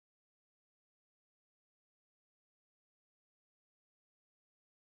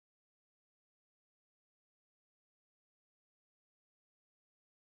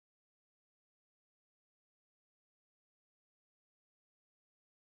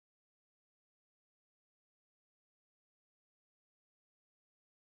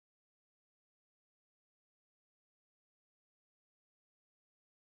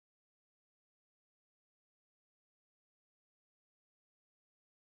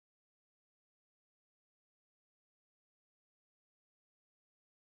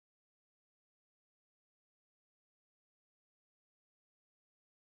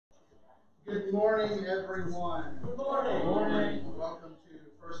Good morning, everyone. Good morning. Good morning. Welcome to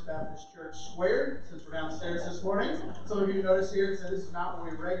First Baptist Church Square. Since we're downstairs this morning, some of you notice here that this is not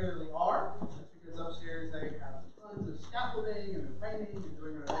where we regularly are. That's because upstairs they have tons of scaffolding and they're painting and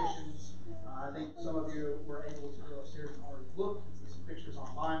doing renovations. I think some of you were able to go upstairs and already look and see some pictures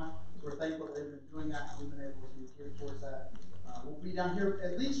online. So we're thankful that they've been doing that and we've been able to give towards that. We'll be down here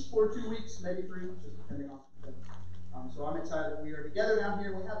at least for 2 weeks, maybe 3, just depending on things. So I'm excited that we are together down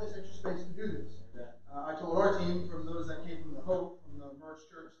here. We have this extra space to do this. I told our team, from those that came from the Hope, from the Merge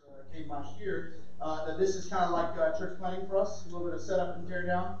Church that came last year, that this is kind of like church planning for us, a little bit of setup and tear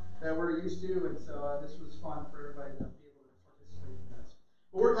down that we're used to, and so this was fun for everybody to be able to participate in this.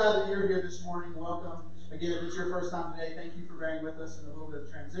 But we're glad that you're here this morning. Welcome. Again, if it's your first time today, thank you for bearing with us in a little bit of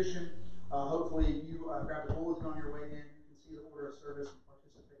transition. Hopefully you grabbed a bulletin on your way in. You can see the order of service and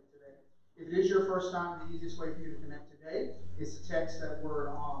participate today. If it is your first time, the easiest way for you to connect today is to text that word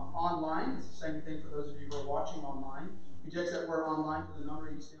online. It's the same thing for those of you who are watching online. You text that word online to the number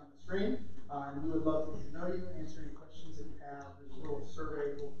you see on the screen, and we would love to get to know you, answer any questions that you have. There's a little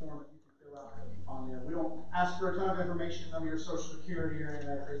survey, a little form that you can fill out on there. We don't ask for a ton of information on your social security or any of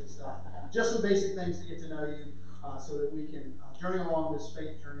that crazy stuff. Just some basic things to get to know you so that we can journey along this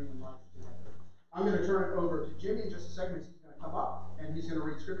faith journey in life together. I'm going to turn it over to Jimmy in just a second. He's going to come up and he's going to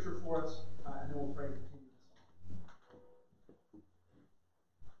read scripture for us, and then we'll pray and continue this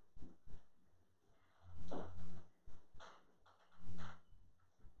on.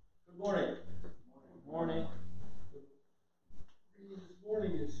 Good morning. Good morning. The reading this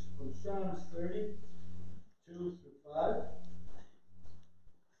morning is from Psalms 30, 2 through 5.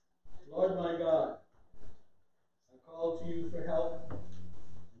 Lord my God, I called to you for help, and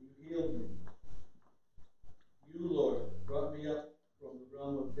you healed me. You, Lord, brought me up from the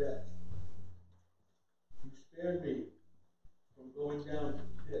realm of death. You spared me from going down to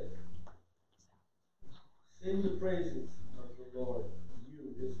the pit. Sing the praises of the Lord,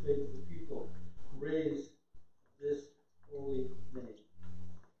 you, his faithful people. Praise this holy name.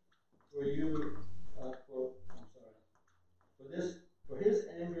 For his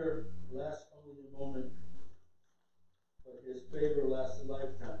anger lasts only a moment, but his favor lasts a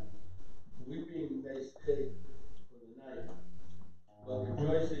lifetime. Weeping may stay for the night, but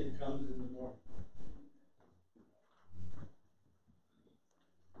rejoicing comes in the morning.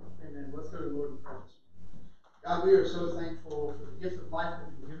 Amen. Let's go to the Lord in prayer. God, we are so thankful for the gift of life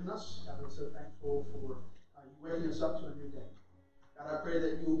that you've given us. God, we're so thankful for you waking us up to a new day. God, I pray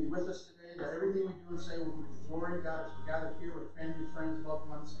that you will be with us today, that everything we do and say will be for glory. God, as we gather here with family, friends, loved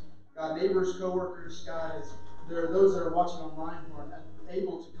ones, God, neighbors, co-workers, God, as there are those that are watching online who are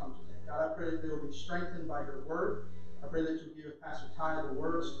unable to come today. God, I pray that they will be strengthened by your word. I pray that you'll give Pastor Ty the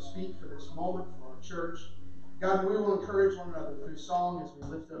words to speak for this moment, for our church. God, we will encourage one another through song as we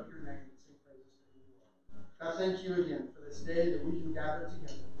lift up your name and sing praises to you. God, thank you again for this day that we can gather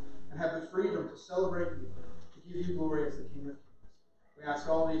together and have the freedom to celebrate you, to give you glory as the King of Kings. We ask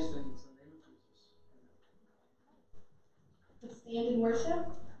all these things in the name of Jesus. Amen. Let's stand and worship.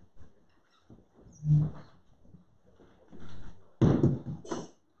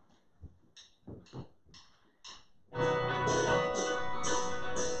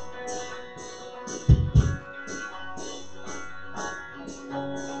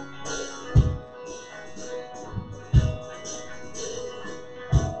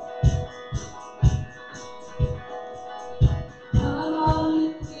 Come all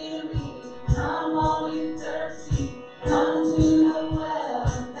you weary, come all you thirsty, come to the well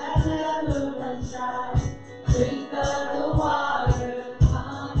that never runs dry.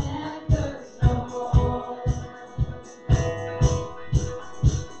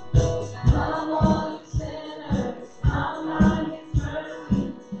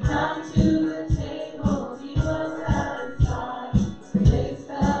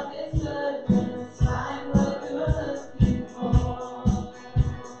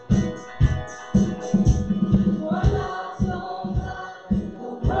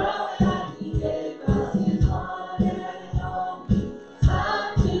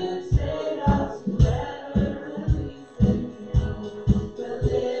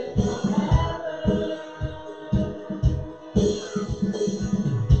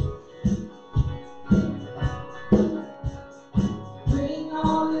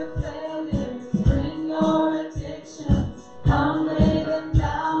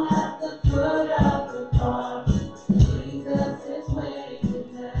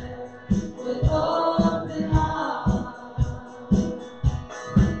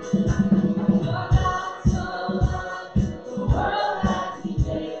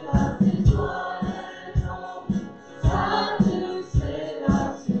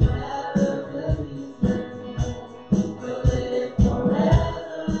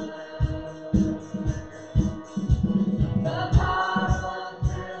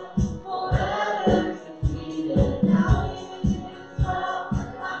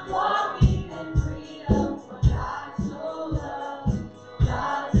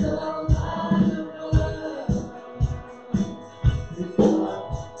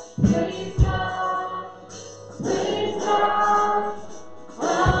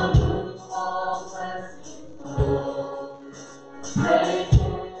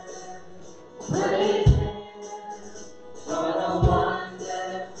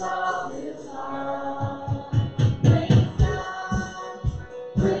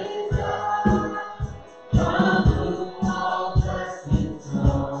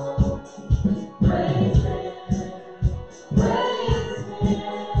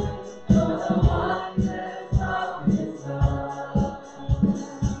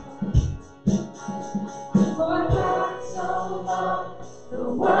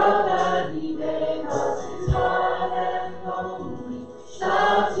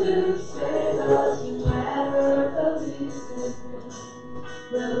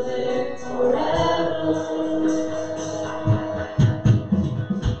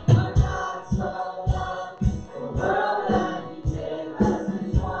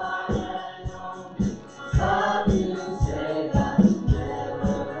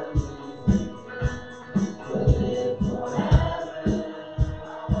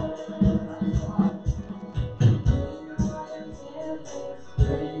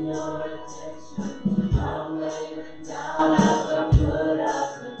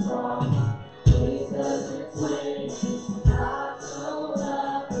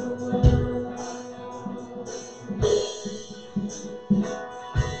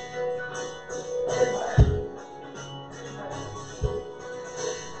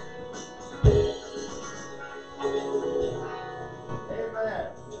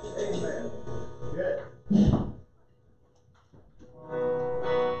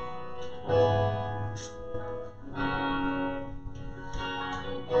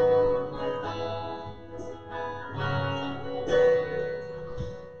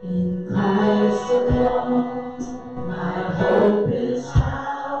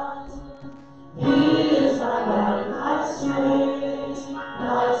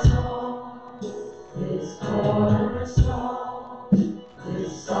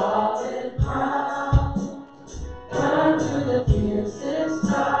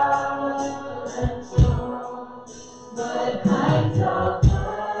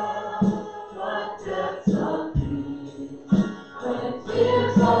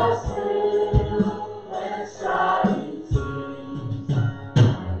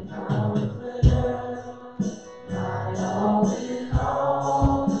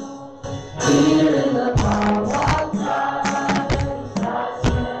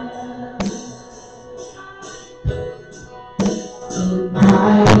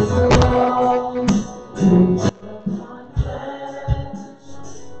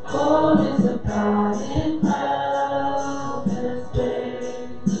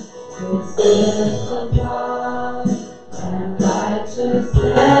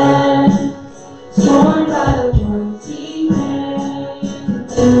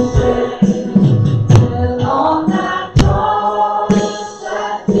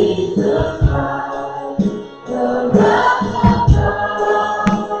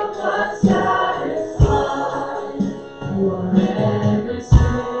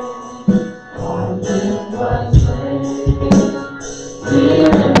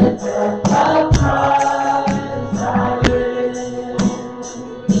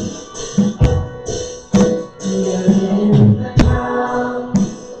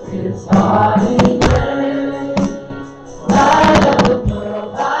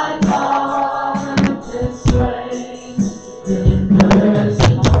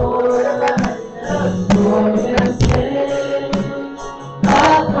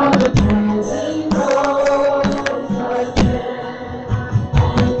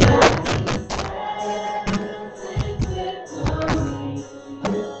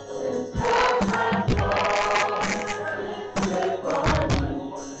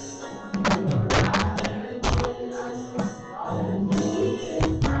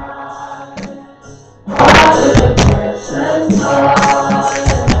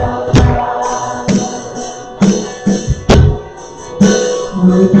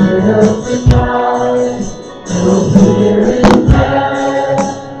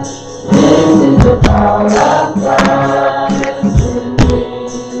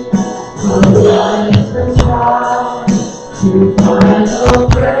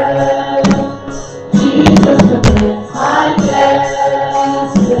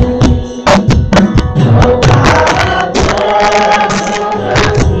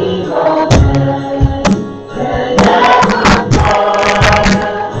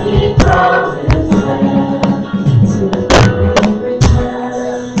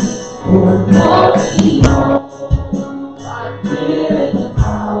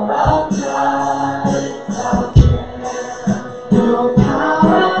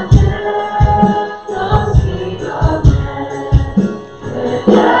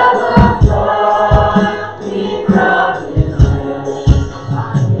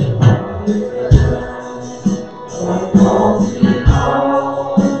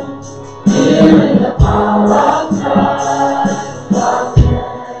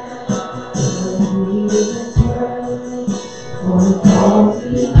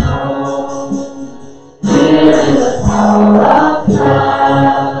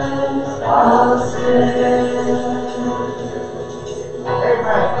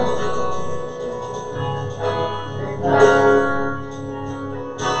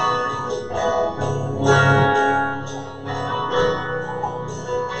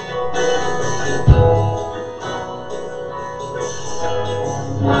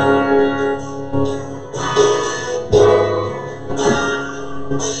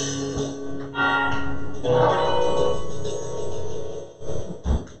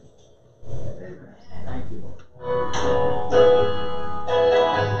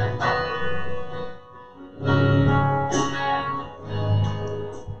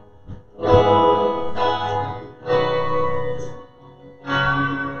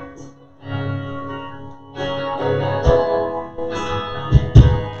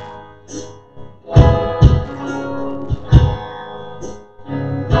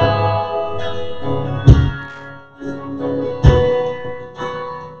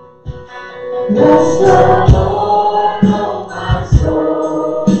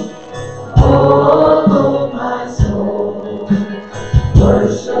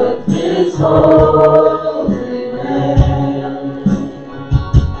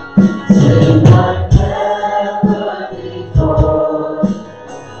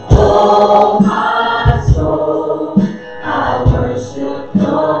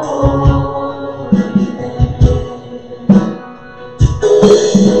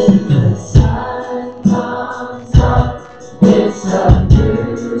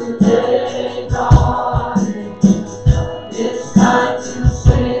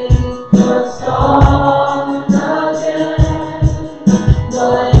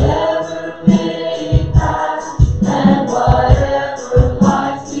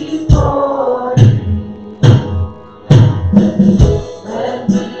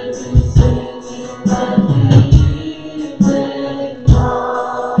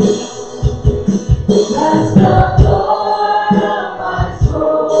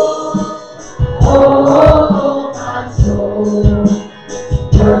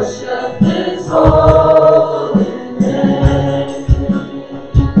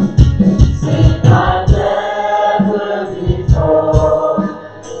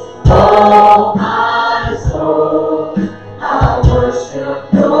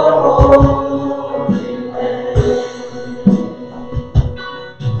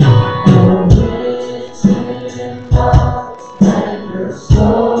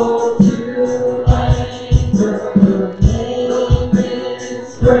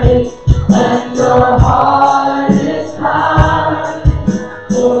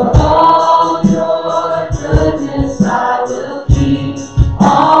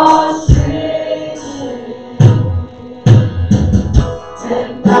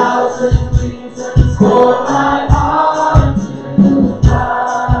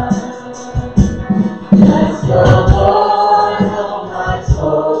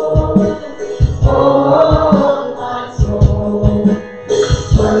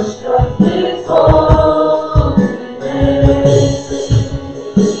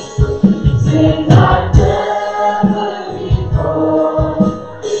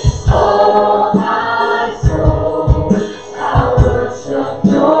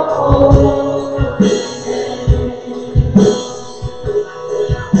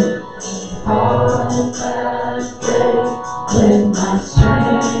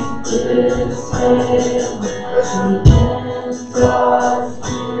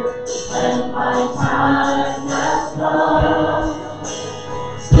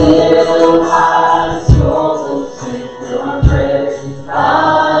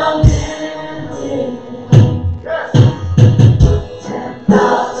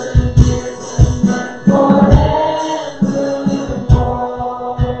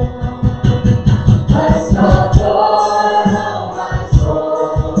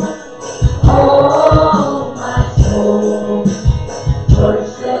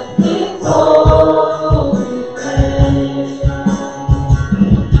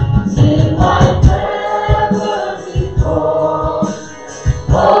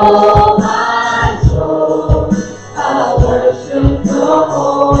 Oh, my soul, I worship your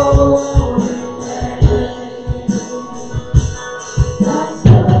holy name. Bless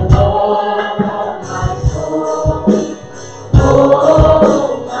the Lord, oh my soul. Oh,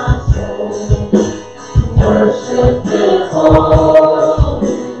 my soul, worship his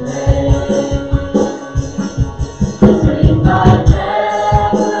holy name. Sing like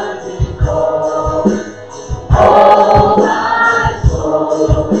never before. Oh, my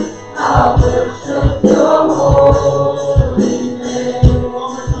soul, I worship your holy name.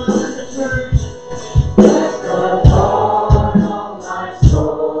 Bless the Lord, oh my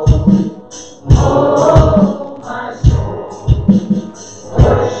soul. Oh, my soul,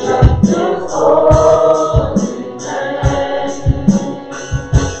 worship his holy name.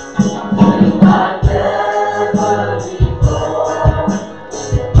 Sing like never before.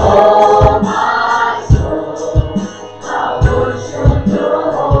 Oh, my soul, I worship your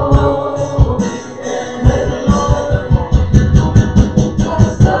holy name.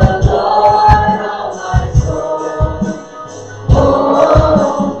 Bless the Lord, oh my soul.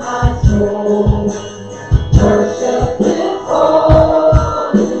 Oh, my soul, worship his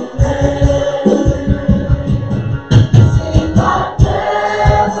holy name. Sing like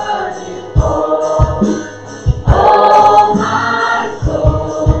never before. Oh, my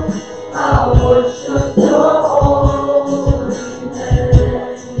soul, I worship your holy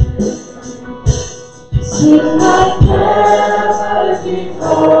name. Sing like never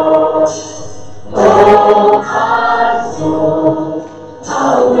before. Oh, my soul, I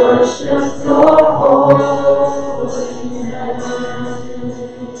worship your holy name.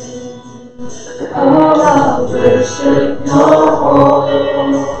 Oh, I worship your holy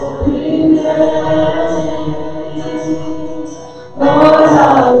name. Lord,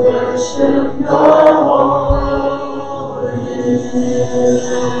 I worship your holy name.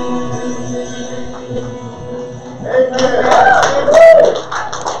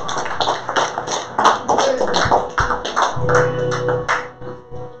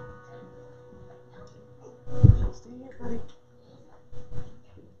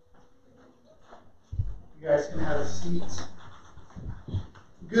 You guys can have a seat.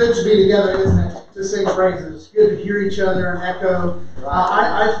 Good to be together, isn't it? To sing praises. Good to hear each other and echo.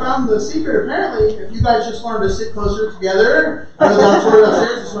 I found the secret, apparently, if you guys just learn to sit closer together. I know the auditorium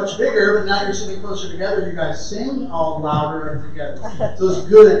upstairs is much bigger, but now you're sitting closer together. You guys sing all louder and together. So it's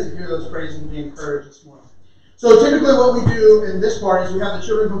good to hear those praises and be encouraged this morning. So typically what we do in this part is we have the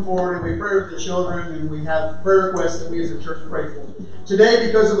children come forward and we pray with the children and we have prayer requests that we as a church pray for. Today,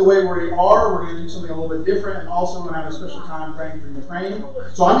 because of the way we are, we're going to do something a little bit different and also we're going to have a special time praying for Ukraine.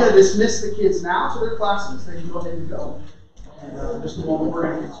 So I'm going to dismiss the kids now to their classes. They can go ahead and go. And in just a moment, we're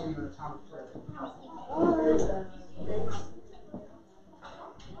going to continue in a time of prayer.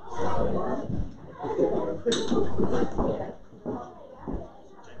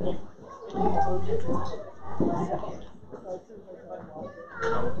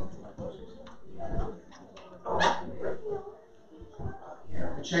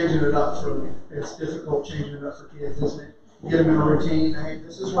 Changing it up it's difficult changing it up for kids, isn't it? You get them in a routine. Hey,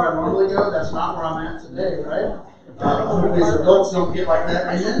 this is where I normally go. That's not where I'm at today, right? These adults don't get like that.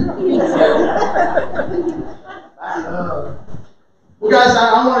 Amen. Well, guys,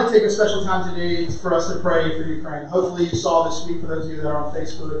 I want to take a special time today for us to pray for Ukraine. Hopefully you saw this week, for those of you that are on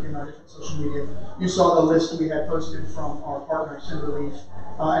Facebook and our different social media, you saw the list we had posted from our partner, Send Relief,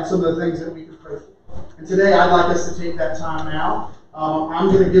 and some of the things that we could pray for. And today I'd like us to take that time now. I'm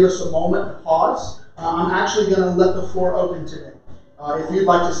going to give us a moment to pause. I'm actually going to let the floor open today. If you'd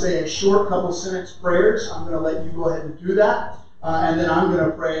like to say a short couple sentence prayers, I'm going to let you go ahead and do that. And then I'm going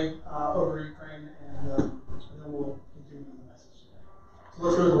to pray over Ukraine, and then we'll continue the message. So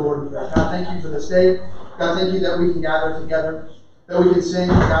let's go to the Lord in prayer. God, thank you for this day. God, thank you that we can gather together, that we can sing,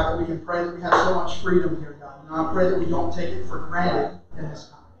 God, that we can pray, that we have so much freedom here, God. And I pray that we don't take it for granted in this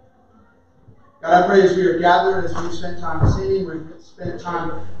time. God, I pray as we are gathered, as we've spent time singing, we've spent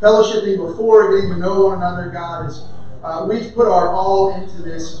time fellowshipping before, getting to know one another, God, as we've put our all into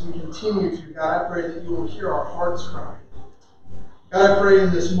this, as we continue to, God, I pray that you will hear our hearts cry. God, I pray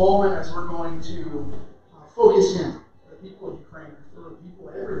in this moment, as we're going to focus in for the people of Ukraine, for the people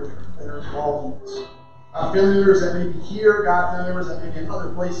everywhere that are involved in this. Family members that may be here, God, family members that may be in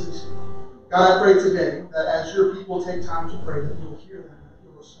other places. God, I pray today that as your people take time to pray, that you will hear them, that you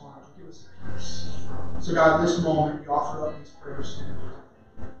will respond, give us peace. So God, in this moment, we offer up these prayers to you.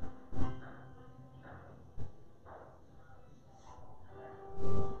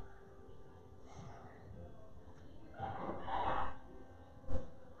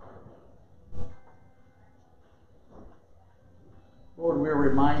 Lord, we're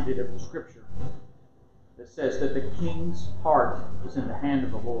reminded reminded of the scripture that says that the king's heart is in the hand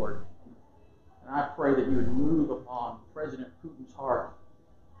of the Lord. And I pray that you would move upon President Putin's heart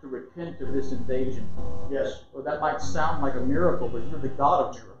to repent of this invasion. Yes. Well, that might sound like a miracle, but you're the God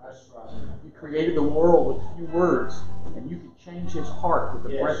of miracles. That's right. You created the world with a few words, and you can change his heart with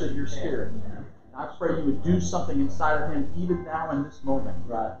the Yes, breath of your you can. spirit. And I pray you would do something inside of him even now in this moment.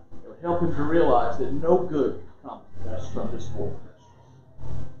 Right. It would help him to realize that no good can come That's from this war.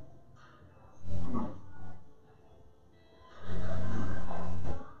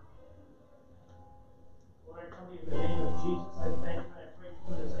 Lord, I come to you in the name of Jesus. I thank you and I pray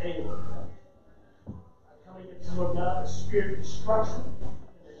for this day, Lord God. I come against, Lord God, the spirit of destruction in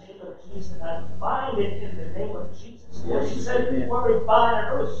the name of Jesus. And I bind it in the name of Jesus. Lord, you said, Amen. where we bind on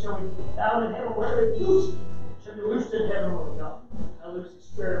earth shall we be bound in heaven, where we loose shall be loosed in heaven, Lord God. I loose the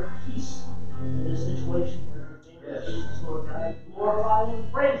spirit of peace in this situation. In the name of Jesus, Lord God. I glorify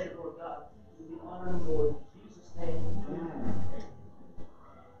and praise you, Lord God. You be honored and glory. In Jesus' name. Amen.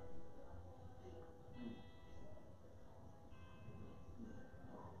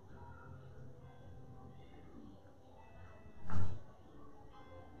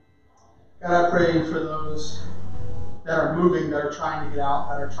 God, I pray for those that are moving, that are trying to get out,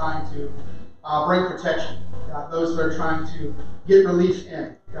 that are trying to bring protection. God, those that are trying to get relief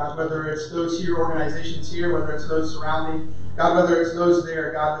in. God, whether it's those here, organizations here, whether it's those surrounding, God, whether it's those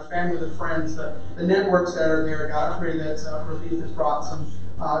there, God, the family, the friends, the networks that are there, God, I pray that relief is brought, some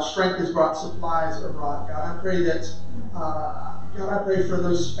strength is brought, supplies are brought. God, I pray that, God, I pray for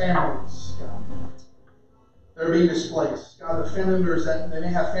those families, God, that are being displaced. God, the family members that they may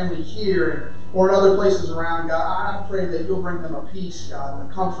have family here or in other places around, God, I pray that you'll bring them a peace, God,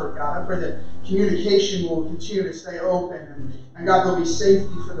 and a comfort, God. I pray that communication will continue to stay open, and God, there'll be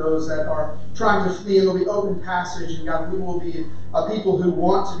safety for those that are trying to flee, and there'll be open passage, and God, we will be a people who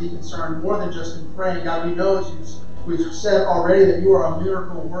want to be concerned more than just in praying. God, we know, as we've said already, that you are a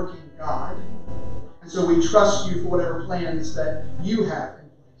miracle-working God, and so we trust you for whatever plans that you have.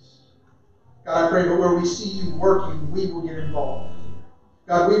 God, I pray that where we see you working, we will get involved.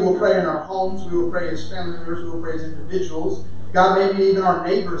 God, we will pray in our homes. We will pray as family members. We will pray as individuals. God, maybe even our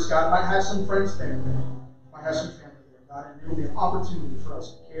neighbors, God, might have some friends there. Might have some family there, God. And there will be an opportunity for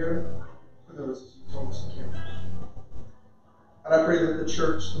us to care for those as you told us to care for. God, I pray that the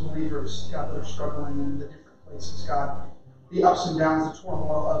church, the believers, God, that are struggling in the different places, God, the ups and downs, the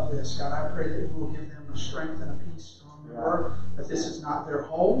turmoil of this, God, I pray that you will give them a strength and a peace to remember that this is not their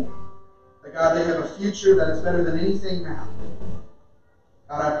home. That, God, they have a future that is better than anything now.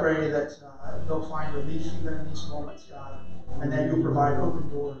 God, I pray that they'll find relief even in these moments, God, and that you'll provide open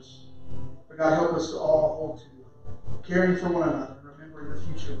doors. But God, help us to all hold to caring for one another and remembering the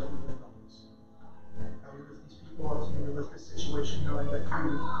future that we live on. God, we lift these people up to you. We lift this situation knowing that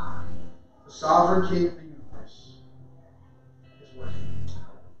you, the sovereign King of the universe, is working.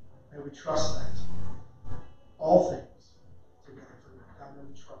 May we trust that. All things together for good. God, may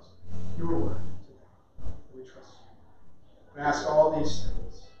we trust your word today. May we trust you. We ask all these things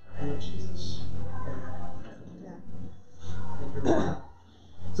in the name of Jesus. Amen. Thank you, Lord.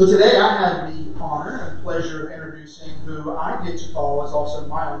 So today I have the honor and pleasure of introducing who I get to call is also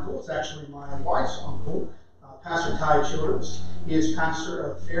my uncle. It's actually my wife's uncle, Pastor Ty Childers. He is pastor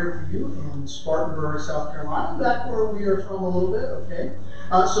of Fairview in Spartanburg, South Carolina. Back where we are from a little bit, okay?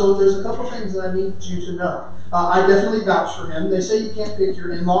 So there's a couple things that I need you to know. I definitely vouch for him. They say you can't pick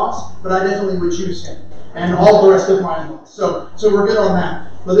your in-laws, but I definitely would choose him. And all the rest of my in-laws. So we're good on that.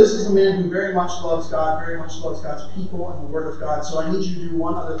 But this is a man who very much loves God, very much loves God's people and the Word of God. So I need you to do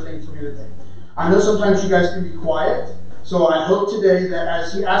one other thing for me today. I know sometimes you guys can be quiet. So I hope today that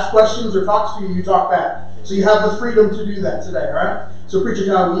as he asks questions or talks to you, you talk back. So you have the freedom to do that today, all right? So Preacher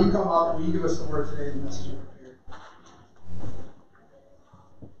John, will you come up and will you give us the word today and the message you prepared?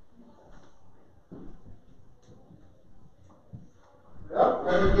 Well,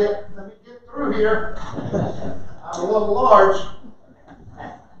 let me get through here. I'm a little large.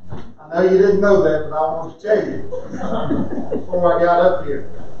 I know you didn't know that, but I want to tell you before I got up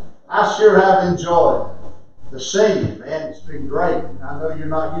here. I sure have enjoyed the singing, man. It's been great. I know you're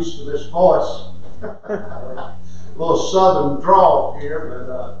not used to this voice. A little southern drawl here,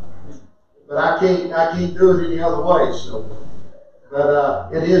 but I can't do it any other way. So,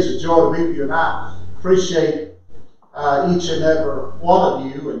 but it is a joy to meet you, and I appreciate each and every one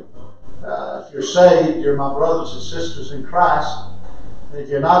of you. And if you're saved, you're my brothers and sisters in Christ. And if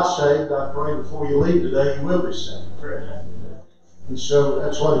you're not saved, I pray before you leave today, you will be saved. And so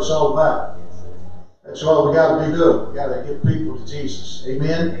that's what it's all about. That's what we got to be doing. We got to get people to Jesus.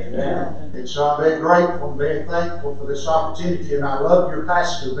 Amen? Amen. And so I'm very grateful and very thankful for this opportunity. And I love your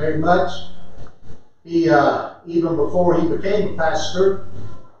pastor very much. He, even before he became a pastor,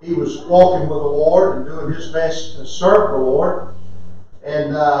 he was walking with the Lord and doing his best to serve the Lord. And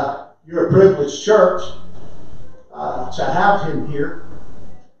you're a privileged church to have him here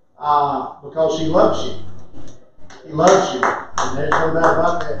because he loves you. He loves you, and there's no doubt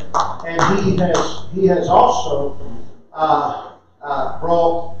about that. And he has also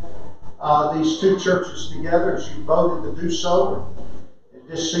brought these two churches together as you voted to do so. It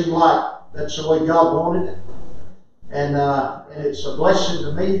just seemed like that's the way God wanted it. And it's a blessing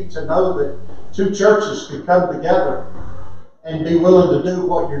to me to know that two churches can come together and be willing to do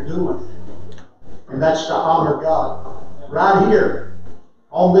what you're doing. And that's to honor God. Right here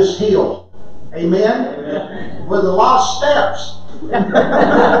on this hill. Amen? Amen. With a lot of steps.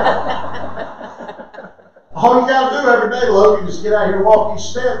 All you got to do every day, Logan, is get out here and walk these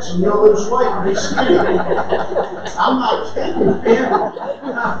steps and you'll lose weight and be skinny. I'm not kidding, man.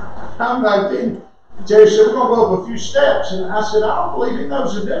 I'm not kidding. Jerry said, we're going to go up a few steps. And I said, I don't believe he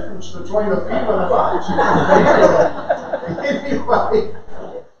knows the difference between a few and a bunch.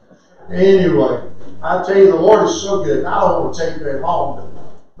 Anyway, I tell you, the Lord is so good. I don't want to take very long,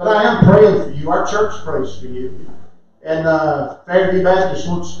 but I am praying for you. Our church prays for you. And Fairview Baptist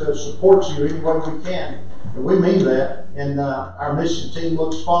wants to support you any way we can. And we mean that. And our mission team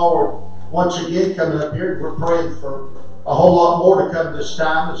looks forward once again coming up here. We're praying for a whole lot more to come this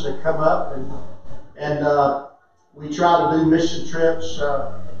time as they come up. And we try to do mission trips,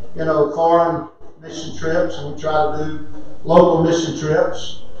 foreign mission trips. And we try to do local mission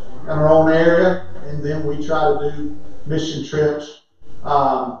trips in our own area. And then we try to do mission trips,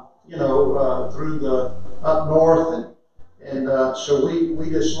 through the up north. And so we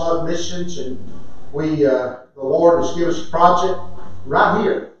just love missions, and the Lord has given us a project right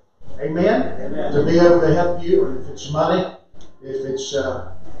here. Amen? Amen. To be able to help you, and if it's money, if it's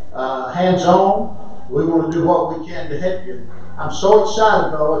hands-on, we want to do what we can to help you. I'm so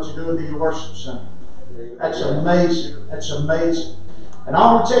excited about what you're doing to your worship center. That's amazing. That's amazing. And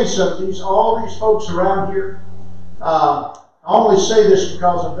I want to tell you something. All these folks around here, I only say this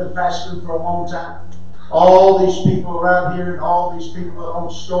because I've been pastoring for a long time. All these people around here and all these people that own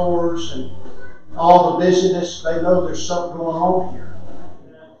stores and all the busyness, they know there's something going on here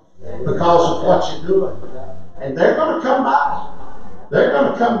because of what you're doing. And they're going to come by. They're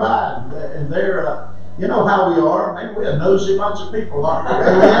going to come by. And they're, you know how we are. Maybe we're a nosy bunch of people, aren't we?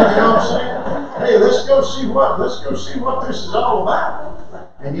 Amen? You know what I'm saying? Hey, let's go see what this is all about.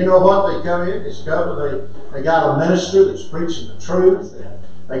 And you know what? They come in, they got a minister that's preaching the truth.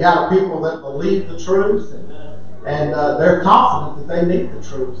 They got people that believe the truth, and they're confident that they need the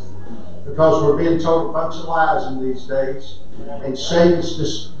truth because we're being told a bunch of lies in these days, and Satan's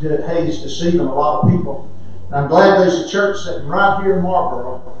deceiving a lot of people. And I'm glad there's a church sitting right here in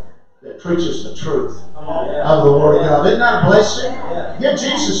Marlborough that preaches the truth of the Word of God. Isn't that a blessing? Give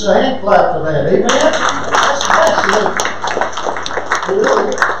Jesus a hand clap for that. Amen? That's a blessing.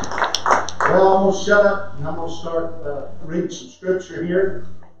 Well, I'm going to shut up and I'm going to start reading some scripture here.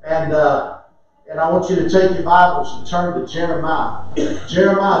 And I want you to take your Bibles and turn to Jeremiah.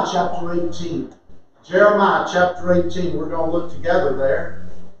 Jeremiah chapter 18. Jeremiah chapter 18. We're going to look together there.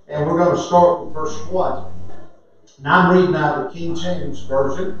 And we're going to start with verse 1. Now I'm reading out of the King James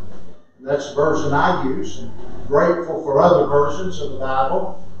Version. And that's the version I use. And I'm grateful for other versions of the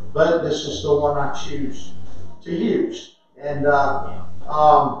Bible. But this is the one I choose to use. And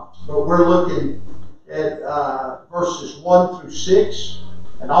but we're looking at verses 1 through 6.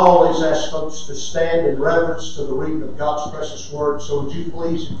 And I always ask folks to stand in reverence to the reading of God's precious word. So would you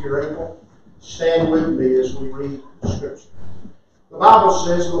please, if you're able, stand with me as we read the scripture. The Bible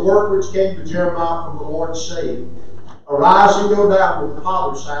says, the word which came to Jeremiah from the Lord, saying, Arise and go down to the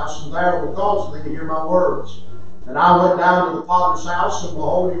potter's house, and there will cause thee to hear my words. And I went down to the potter's house, and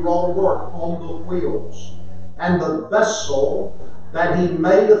behold, he wrought a work on the wheels. And the vessel that he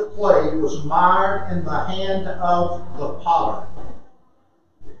made of clay was mired in the hand of the potter.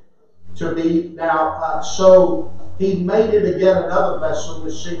 To be now, so he made it again another vessel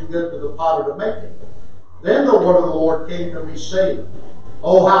which seemed good to the potter to make it. Then the word of the Lord came to me, saying,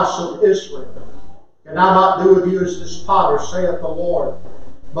 O house of Israel, can I not do with you as this potter, saith the Lord?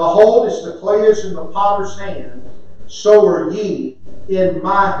 Behold, as the clay is in the potter's hand, so are ye in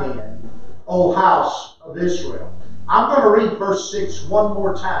my hand, O house of Israel. I'm going to read verse 6 one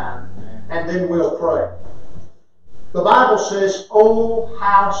more time, and then we'll pray. The Bible says, O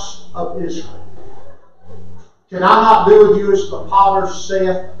house of Israel, can I not do with you as the potter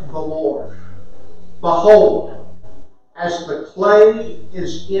saith the Lord? Behold, as the clay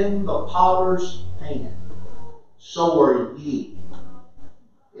is in the potter's hand, so are ye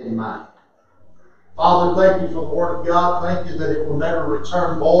in mine. Father, thank you for the Word of God. Thank you that it will never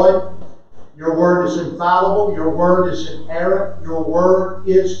return void. Your Word is infallible. Your Word is inerrant. Your Word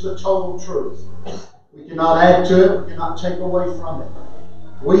is the total truth. We cannot add to it. We cannot take away from it.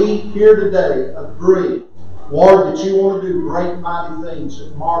 We here today agree, Lord, that you want to do great mighty things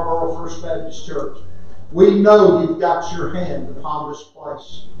at Marlborough First Baptist Church. We know you've got your hand upon this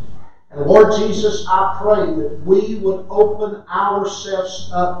place. And Lord Jesus, I pray that we would open ourselves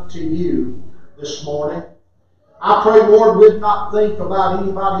up to you this morning. I pray, Lord, we'd not think about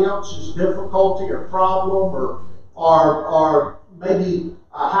anybody else's difficulty or problem or maybe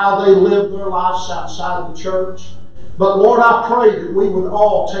how they live their lives outside the church. But Lord, I pray that we would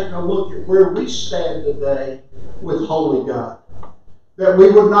all take a look at where we stand today with Holy God. That we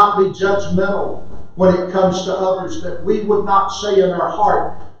would not be judgmental when it comes to others. That we would not say in our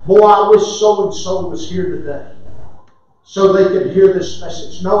heart, boy, I wish so-and-so was here today, so they could hear this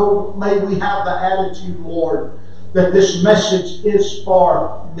message. No, may we have the attitude, Lord, that this message is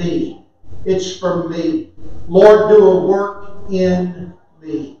for me. It's for me. Lord, do a work in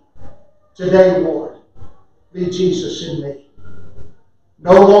me. Today, Lord, be Jesus in me.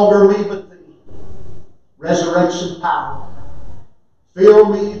 No longer me, but thee. Resurrection power. Fill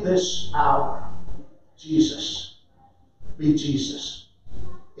me this hour. Jesus, be Jesus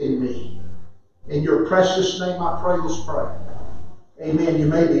in me. In your precious name I pray this prayer. Amen. You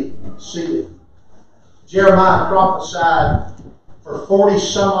may be seated. Jeremiah prophesied for 40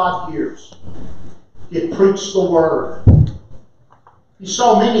 some odd years. He preached the word. He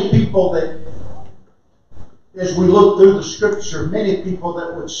saw many people that, as we look through the scripture, many people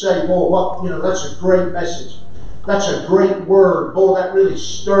that would say, boy, that's a great message. That's a great word. Boy, that really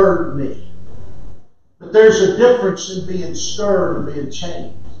stirred me. But there's a difference in being stirred and being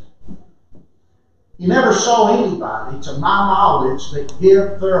changed. You never saw anybody, to my knowledge, that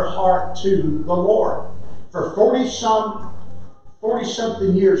give their heart to the Lord. For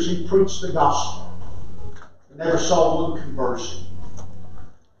 40-something years, he preached the gospel. I never saw one conversion.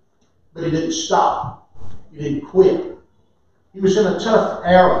 But he didn't stop. He didn't quit. He was in a tough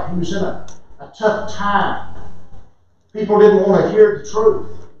era. He was in a tough time. People didn't want to hear the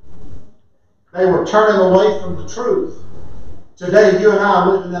truth. They were turning away from the truth. Today, you and I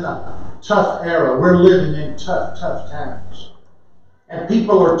are living in a tough era. We're living in tough times. And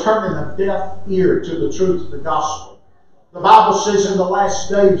people are turning a deaf ear to the truth of the gospel. The Bible says in the last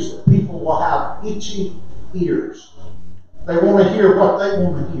days that people will have itchy ears. They want to hear what they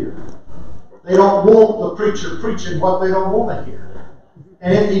want to hear. They don't want the preacher preaching what they don't want to hear.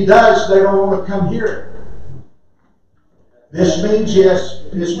 And if he does, they don't want to come hear it. This means yes,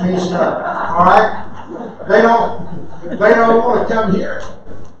 this means no. All right? They don't want to come hear it.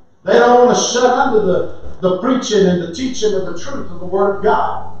 They don't want to sit under the preaching and the teaching of the truth of the Word of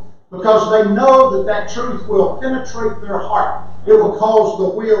God, because they know that truth will penetrate their heart. It will cause the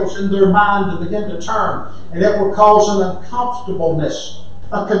wheels in their mind to begin to turn, and it will cause an uncomfortableness,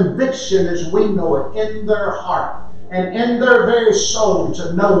 a conviction as we know it, in their heart and in their very soul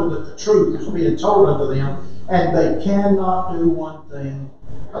to know that the truth is being told unto them, and they cannot do one thing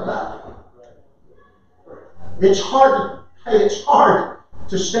about it. It's hard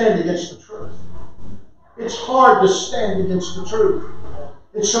to stand against the truth. It's hard to stand against the truth.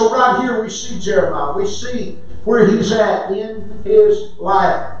 And so right here we see Jeremiah. We see where he's at in his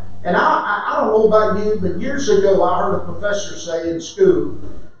life. And I don't know about you, but years ago I heard a professor say in school,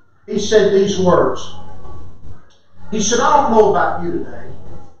 he said these words. He said, I don't know about you today,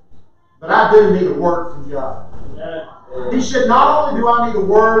 but I do need a word from God. He said, not only do I need a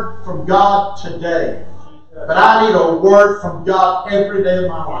word from God today, but I need a word from God every day of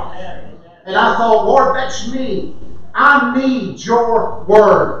my life. And I thought, Lord, that's me. I need your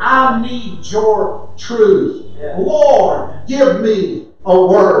word. I need your truth. Lord, give me a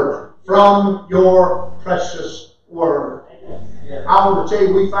word from your precious word. I want to tell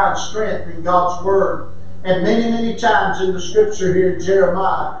you, we find strength in God's word. And many times in the scripture here in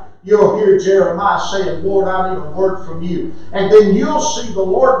Jeremiah, you'll hear Jeremiah saying, Lord, I need a word from you. And then you'll see the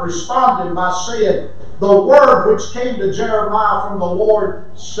Lord responding by saying, the word which came to Jeremiah from the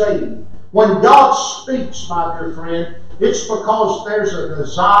Lord saying. When God speaks, my dear friend, it's because there's a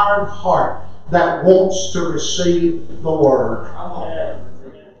desired heart that wants to receive the word.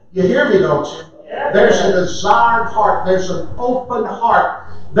 You hear me, don't you? There's a desired heart. There's an open heart.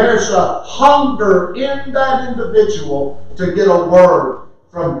 There's a hunger in that individual to get a word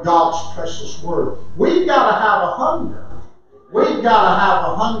from God's precious word. We've got to have a hunger. We've got to have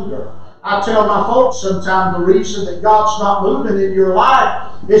a hunger. I tell my folks sometimes the reason that God's not moving in your life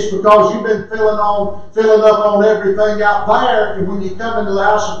is because you've been filling up on everything out there, and when you come into the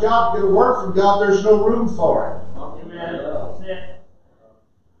house of God to get a word from God, there's no room for it. Amen. That's it.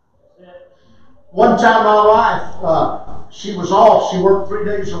 One time my wife, she was off. She worked 3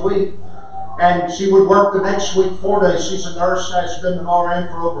 days a week, and she would work the next week 4 days. She's a nurse. She's been an RN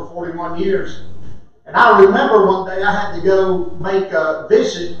for over 41 years. And I remember one day I had to go make a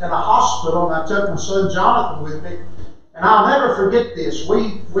visit in a hospital, and I took my son Jonathan with me. And I'll never forget this.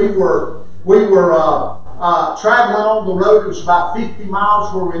 We were traveling on the road. It was about 50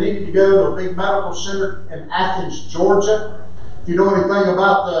 miles where we needed to go to a big medical center in Athens, Georgia. If you know anything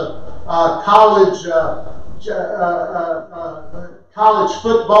about the college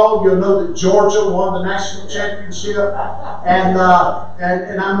football, you'll know that Georgia won the national championship. And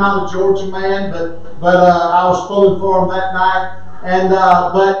I'm not a Georgia man, but I was pulling for them that night. And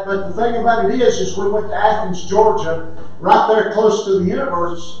but the thing about it is we went to Athens, Georgia, right there close to the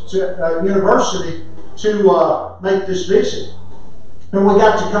university to make this visit. And we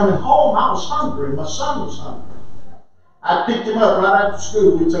got to coming home. I was hungry. My son was hungry. I picked him up right after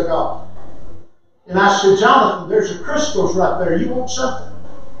school. We took off. And I said, Jonathan, there's a Crystal's right there. You want something?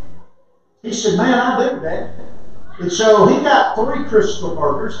 He said, man, I do, Dad. And so he got 3 Crystal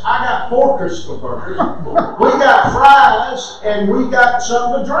burgers. I got 4 Crystal burgers. We got fries, and we got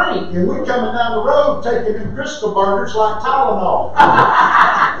something to drink. And we're coming down the road taking them Crystal burgers like Tylenol.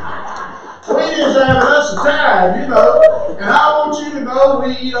 We just having us a time, you know. And I want you to know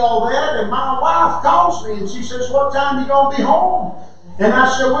we eat all that. And my wife calls me and she says, what time are you going to be home? And I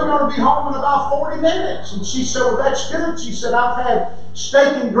said, we're going to be home in about 40 minutes. And she said, well, that's good. She said, I've had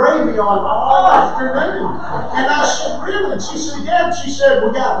steak and gravy on all afternoon. And I said, really? And she said, yeah. And she said,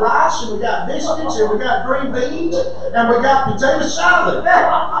 we got rice and we got biscuits and we got green beans and we got potato salad.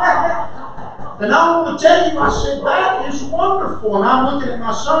 And I want to tell you, I said, that is wonderful. And I'm looking at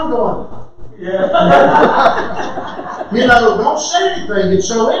my son going, yeah. You know, don't say anything. And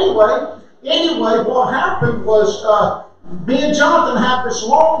so anyway, what happened was me and Jonathan had this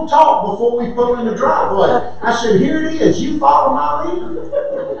long talk before we pulled in the driveway. I said, here it is. You follow my lead.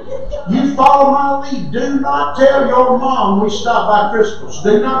 You follow my lead. Do not tell your mom we stopped by Crystal's.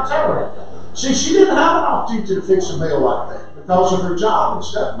 Do not tell her. See, she didn't have an opportunity to fix a meal like that because of her job and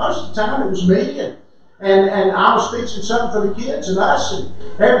stuff. Most of the time it was me and I was fixing something for the kids and us and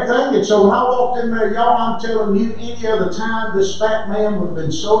everything. And so when I walked in there, y'all, I'm telling you, any other time this fat man would have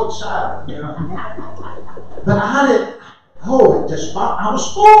been so excited. Yeah. But I didn't. Oh, I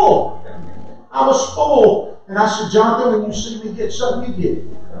was full. I was full. And I said, Jonathan, when you see me get something, you get it.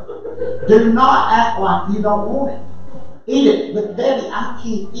 Do not act like you don't want it. Eat it. But Daddy, I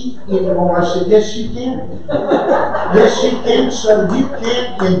can't eat anymore. I said, yes, you can. Yes, you can, son. You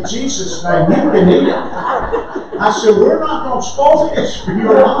can in Jesus' name. You can eat it. I said, we're not going to spoil this for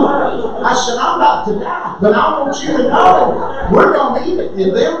your mom. I said, I'm not to die, but I want you to know we're going to eat it.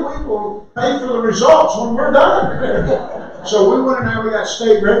 And then we will pay for the results when we're done. So we went in there, we got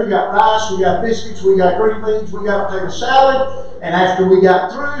steak bread, we got rice, we got biscuits, we got green beans, we got potato salad. And after we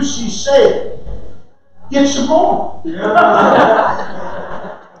got through, she said, get some more.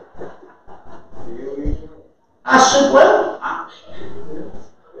 I said, well,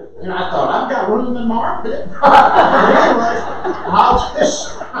 and I thought, I've got room in my armpit. Anyway, I'll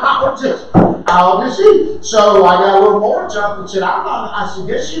just eat. So I got a little more. Jonathan said, I said,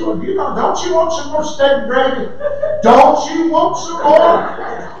 yes, you don't you want some more steak and gravy? Don't you want some more?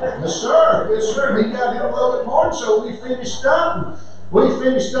 Yes, sir. Yes, sir. He got him a little bit more. So we finished up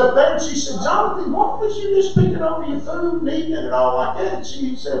there. And she said, Jonathan, what was you just picking over your food and eating it and all like that? And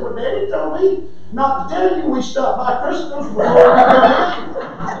she said, well, Daddy told me not to tell you we stopped by Crystal's before we come in.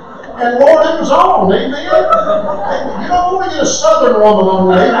 And Lord, it was on, amen? You don't want to get a southern woman on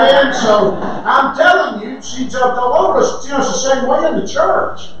there, amen? So I'm telling you, she jumped all over us. You know, it's the same way in the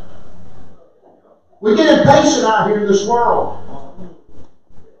church. We get impatient out here in this world.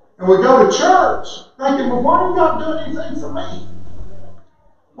 And we go to church thinking, well, why are you not doing anything for me?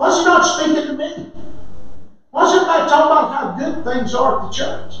 Why is he not speaking to me? Why is everybody talking about how good things are at the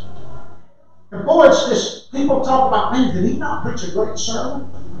church? And boy, it's this, people talk about, man, did he not preach a great sermon?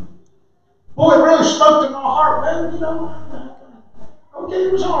 Boy, it really spoke to my heart. Well, you know, okay,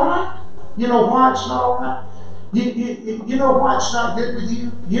 it was all right. You know why it's not all right? You know why it's not good with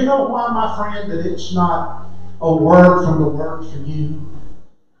you? You know why, my friend, that it's not a word from the Word for you?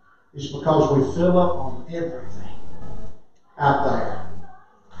 It's because we fill up on everything out there.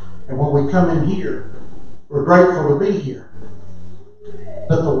 And when we come in here, we're grateful to be here.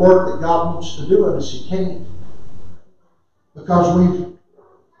 But the work that God wants to do in us, He can't. Because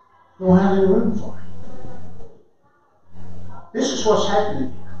Don't have any room for him. This is what's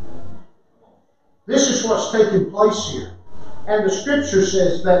happening here. This is what's taking place here. And the scripture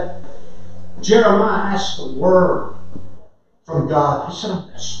says that Jeremiah asked a word from God. He said, I'm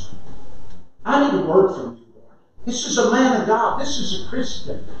desperate. I need a word from you, Lord. This is a man of God. This is a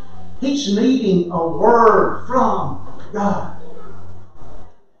Christian. He's needing a word from God.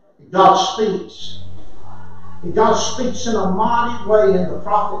 God speaks. And God speaks in a mighty way in the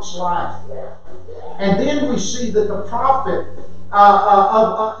prophet's life. And then we see that the prophet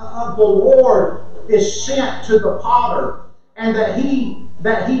of the Lord is sent to the potter, and that he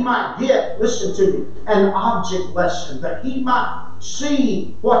might get, listen to me, an object lesson, that he might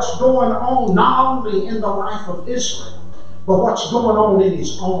see what's going on not only in the life of Israel, but what's going on in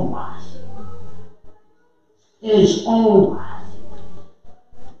his own life. In his own life.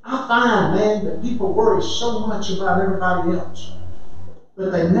 I find, man, that people worry so much about everybody else,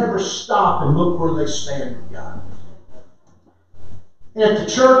 but they never stop and look where they stand with God. And if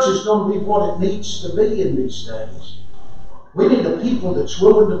the church is going to be what it needs to be in these days, we need a people that's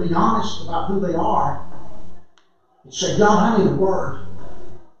willing to be honest about who they are and say, God, I need a word,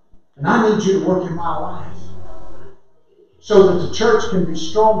 and I need you to work in my life so that the church can be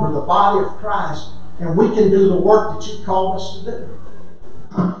stronger, the body of Christ, and we can do the work that you called us to do.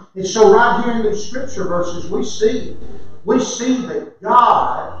 And so right here in these scripture verses, we see that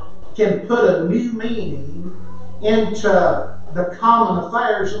God can put a new meaning into the common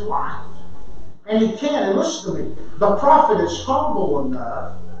affairs of life. And he can. And listen to me. The prophet is humble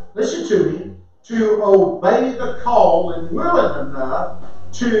enough, listen to me, to obey the call, and willing enough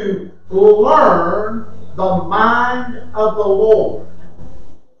to learn the mind of the Lord.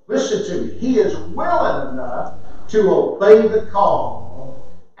 Listen to me. He is willing enough to obey the call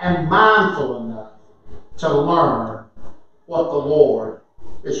and mindful enough to learn what the Lord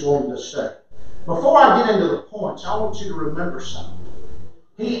is wanting to say. Before I get into the points, I want you to remember something.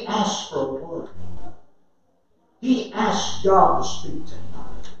 He asked for a word. He asked God to speak to him.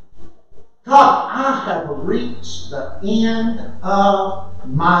 God, I have reached the end of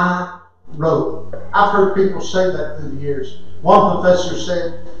my rope. I've heard people say that through the years. One professor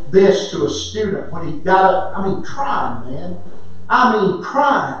said this to a student when he got up, crying, man.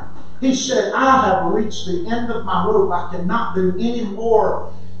 Crying. He said, I have reached the end of my rope. I cannot do any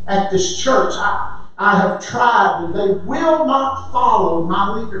more at this church. I have tried, and they will not follow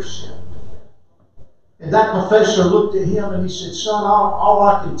my leadership. And that professor looked at him and he said, son, all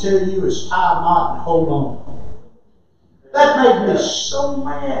I can tell you is tie a knot and hold on. That made me so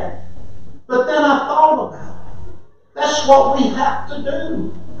mad. But then I thought about it. That's what we have to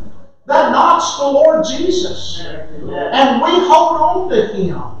do. That knot's the Lord Jesus. And we hold on to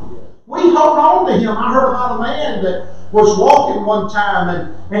him. We hold on to him. I heard about a man that was walking one time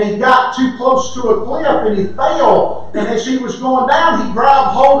and he got too close to a cliff and he fell. And as he was going down, he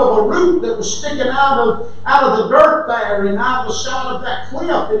grabbed hold of a root that was sticking out of the dirt there and out of the side of that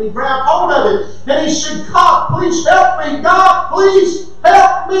cliff. And he grabbed hold of it. And he said, God, please help me. God, please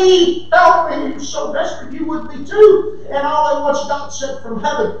help me. Help me. He was so desperate, you would be too. And all at once God said from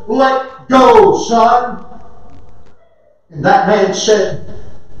heaven, let go, son. And that man said,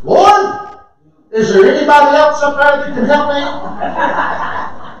 Lord, is there anybody else up there that can help me?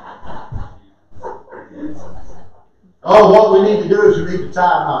 Oh, what we need to do is we need to tie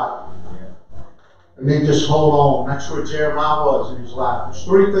a knot. And then just hold on. That's where Jeremiah was in his life. There's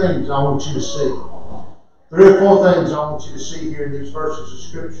three things I want you to see. 3 or 4 things I want you to see here in these verses of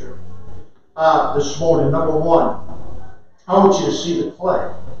Scripture this morning. Number 1, I want you to see the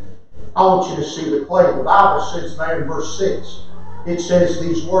clay. I want you to see the clay. The Bible says there in verse 6, it says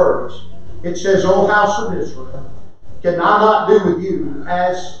these words. It says, O house of Israel, can I not do with you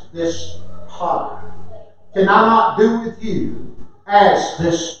as this potter? Can I not do with you as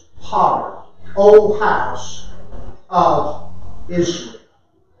this potter, O house of Israel?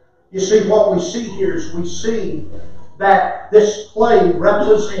 You see, what we see here is we see that this clay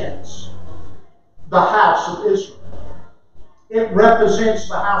represents the house of Israel. It represents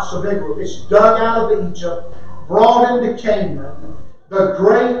the house of Israel. It's dug out of Egypt, brought into Canaan, the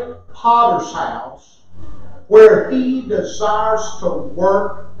great potter's house, where he desires to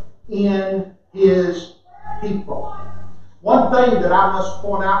work in his people. One thing that I must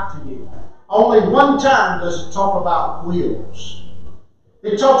point out to you, only one time does it talk about wheels.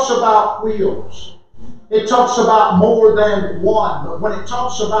 It talks about wheels. It talks about more than one, but when it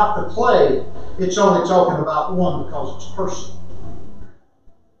talks about the clay, it's only talking about one because it's personal.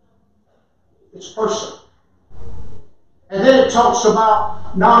 It's personal. And then it talks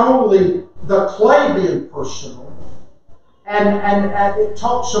about not only the clay being personal, And it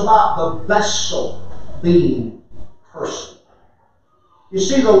talks about the vessel being personal. You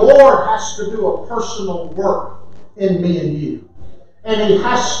see, the Lord has to do a personal work in me and you. And He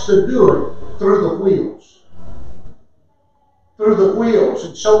has to do it through the wheels. Through the wheels.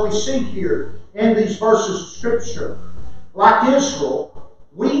 And so we see here in these verses of Scripture, like Israel,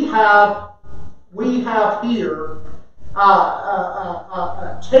 we have here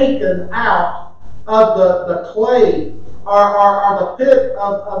taken out of the clay, or the pit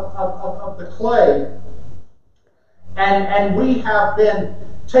of the clay, and we have been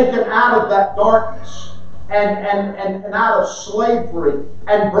taken out of that darkness and out of slavery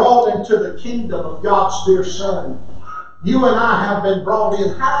and brought into the kingdom of God's dear Son. You and I have been brought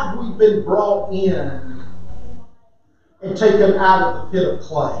in. How have we been brought in and taken out of the pit of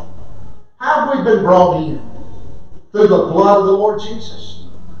clay? How have we been brought in? Through the blood of the Lord Jesus.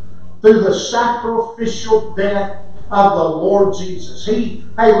 Through the sacrificial death of the Lord Jesus. Hey,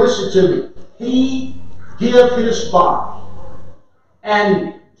 listen to me. He gave His body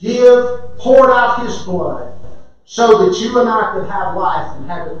and poured out His blood so that you and I could have life and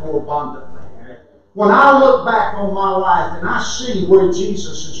have it more abundantly. When I look back on my life and I see where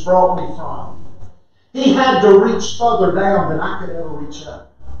Jesus has brought me from, He had to reach further down than I could ever reach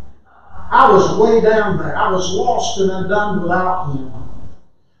up. I was way down there. I was lost and undone without Him.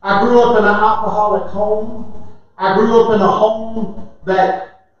 I grew up in an alcoholic home. I grew up in a home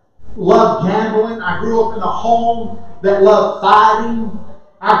that loved gambling. I grew up in a home that loved fighting.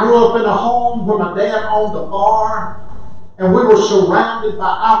 I grew up in a home where my dad owned a bar, and we were surrounded by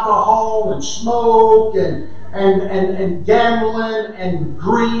alcohol and smoke and gambling and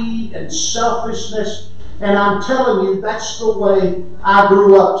greed and selfishness. And I'm telling you, that's the way I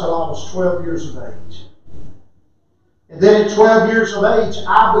grew up till I was 12 years of age. And then at 12 years of age,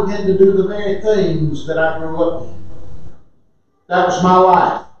 I began to do the very things that I grew up in. That was my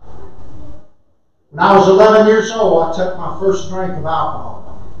life. When I was 11 years old, I took my first drink of alcohol.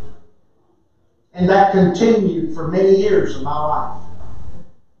 And that continued for many years of my life.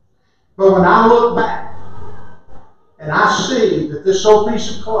 But when I look back and I see that this old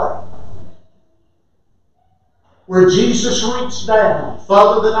piece of clay, where Jesus reached down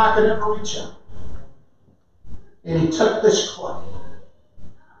further than I could ever reach up, and He took this clay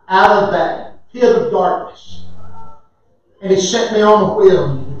out of that pit of darkness, and He set me on a wheel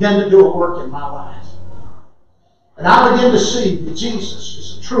and He began to do a work in my life. And I began to see that Jesus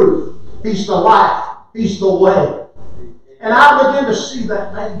is the truth. He's the life. He's the way. And I began to see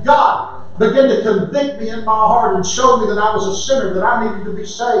that, man, God began to convict me in my heart and show me that I was a sinner, that I needed to be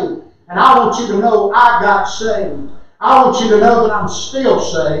saved. And I want you to know I got saved. I want you to know that I'm still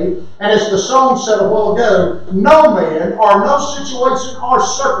saved. And as the song said a while ago, no man or no situation or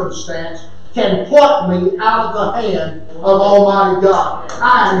circumstance can pluck me out of the hand of Almighty God.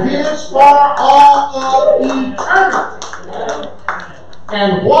 I am His for all of eternity.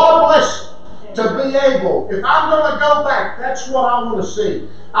 And what a blessing to be able, if I'm going to go back, that's what I want to see.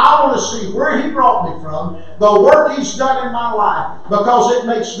 I want to see where He brought me from, the work He's done in my life, because it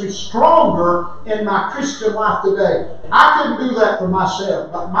makes me stronger in my Christian life today. I couldn't do that for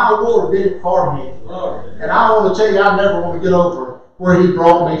myself, but my Lord did it for me. And I want to tell you, I never want to get over where He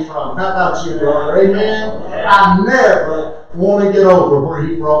brought me from. How about you, brother? Amen? I never want to get over where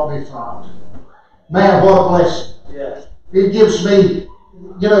He brought me from. Man, what a blessing. It gives me,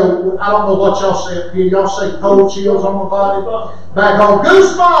 you know, I don't know what y'all say up here. Y'all say cold chills on my body. Back home,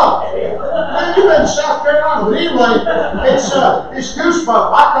 goosebumps. Man, you've been in South Carolina, but anyway, it's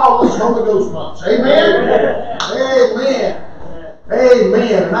goosebumps. I call these Holy Ghost bumps. Amen. Amen.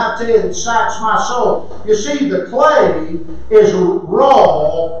 Amen. And I tell you, it excites my soul. You see, the clay is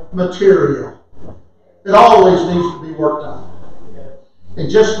raw material. It always needs to be worked on. And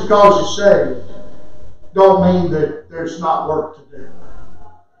just because you're saved, don't mean that there's not work to do.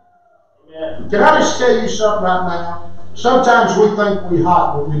 Can I just tell you something right now? Sometimes we think we're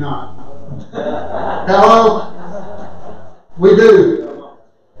hot, but we're not. Hello? We do.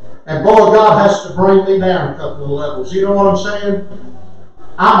 And boy, God has to bring me down a couple of levels. You know what I'm saying?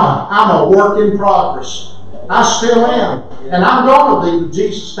 I'm a work in progress. I still am. And I'm going to be when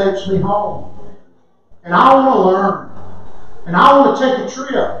Jesus takes me home. And I want to learn. And I want to take a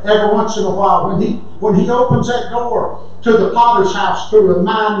trip every once in a while when he opens that door to the potter's house to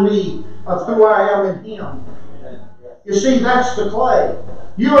remind me of who I am in Him. You see, that's the clay.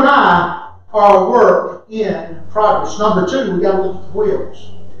 You and I are a work in progress. Number two, we got to look at the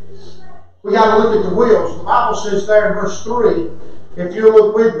wheels. We got to look at the wheels. The Bible says there in verse 3, if you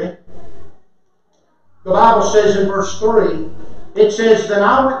look with me, the Bible says in verse 3 It says, then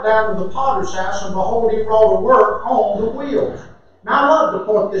I went down to the potter's house, and behold, he wrought a work on the wheels. Now I love to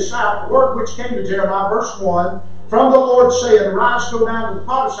point this out. The word which came to Jeremiah, verse 1, from the Lord saying, arise, go down to the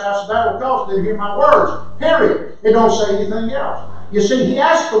potter's house, and thou wilt cause them to hear my words. Period. It don't say anything else. You see, he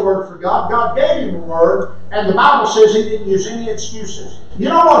asked the word for God. God gave him the word, and the Bible says he didn't use any excuses. You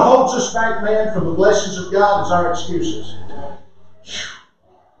know what holds us back, man, from the blessings of God is our excuses.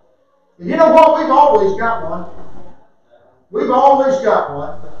 You know what? We've always got one. We've always got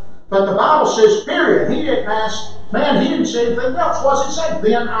one. But the Bible says, period. He didn't ask, man, he didn't say anything else. What's it say?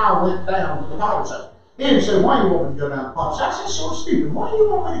 Then I went down to the potter's house. He didn't say, why do you want me to go down to the potter's house? That's so stupid. Why do you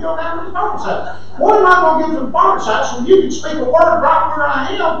want me to go down to the potter's house? What am I going to get from the potter's house when you can speak a word right where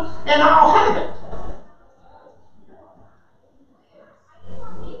I am and I'll have it?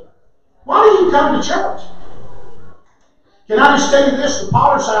 Why do you come to church? Can I just tell you this? The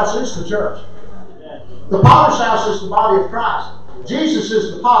potter's house is the church. The potter's house is the body of Christ. Jesus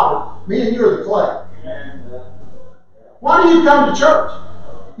is the potter. Me and you are the clay. Why do you come to church?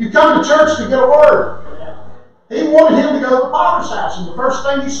 You come to church to get a word. He wanted him to go to the potter's house, and the first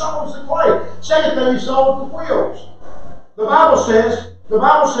thing he saw was the clay. Second thing he saw was the wheels. The Bible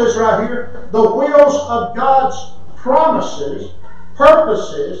says right here, the wheels of God's promises,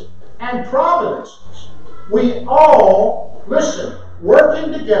 purposes, and providences. We all, listen,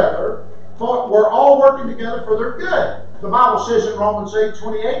 working together, we're all working together for their good. The Bible says in Romans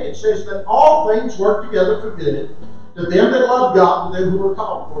 8:28, it says that all things work together for good to them that love God, to them who are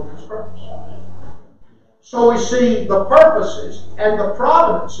called according to His purpose. So we see the purposes and the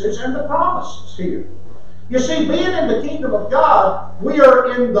providences and the promises here. You see, being in the kingdom of God, we are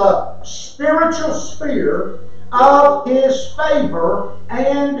in the spiritual sphere of His favor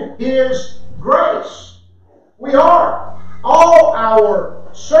and His grace. We are. All our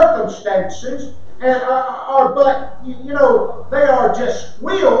circumstances are but, they are just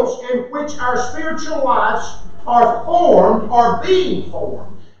wheels in which our spiritual lives are formed, are being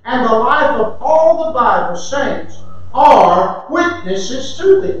formed. And the life of all the Bible saints are witnesses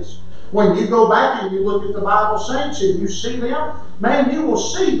to this. When you go back and you look at the Bible saints and you see them, man, you will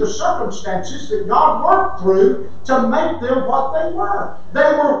see the circumstances that God worked through to make them what they were.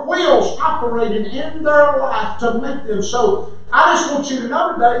 They were wheels operating in their life to make them. So I just want you to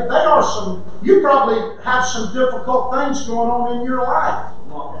know today, you probably have some difficult things going on in your life.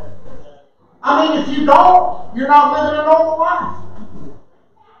 I mean, if you don't, you're not living a normal life.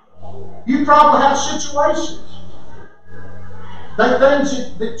 You probably have situations.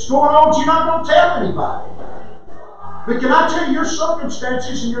 Things that's going on that you're not going to tell anybody. But can I tell you, your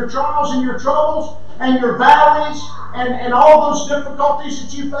circumstances and your trials and your troubles and your valleys and all those difficulties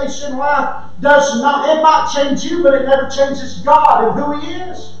that you face in life it might change you, but it never changes God and who He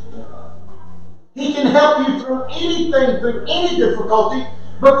is. He can help you through anything, through any difficulty,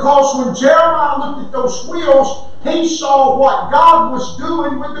 because when Jeremiah looked at those wheels, he saw what God was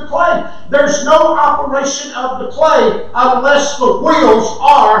doing with the clay. There's no operation of the clay unless the wheels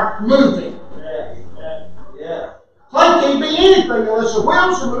are moving. Yeah. Clay can't be anything unless the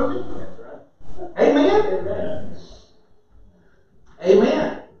wheels are moving. Amen?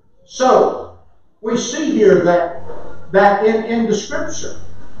 Amen. So, we see here that in the Scripture,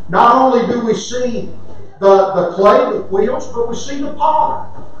 not only do we see the clay, the wheels, but we see the potter.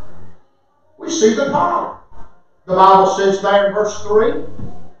 We see the potter. The Bible says there in verse 3,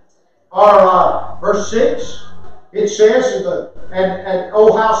 or verse 6, it says, and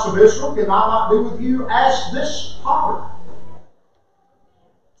O house of Israel, can I not do with you as this potter?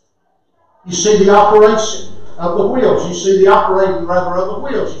 You see the operation of the wheels. You see the operating, rather, of the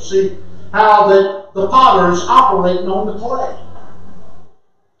wheels. You see how that the potter is operating on the clay.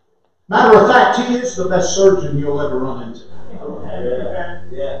 Matter of fact, he is the best surgeon you'll ever run into.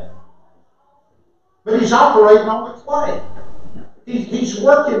 Yeah. But he's operating on the clay. He's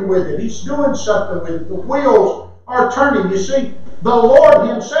working with it. He's doing something with it. The wheels are turning. You see, the Lord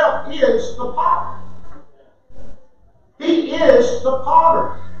Himself is the potter. He is the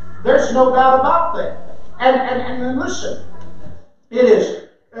potter. There's no doubt about that. And listen,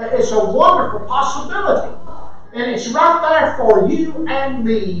 it's a wonderful possibility. And it's right there for you and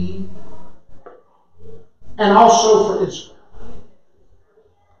me, and also for Israel.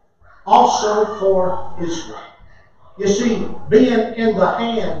 Also for Israel. You see, being in the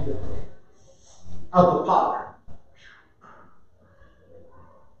hand of the potter.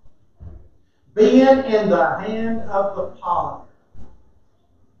 Being in the hand of the potter.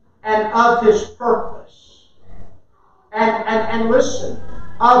 And of His purpose. And listen,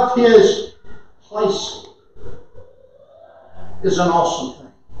 of His placing is an awesome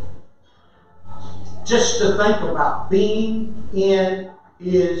thing. just to think about being in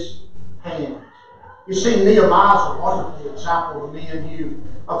His hands. You see, Nehemiah is a wonderful example to me and you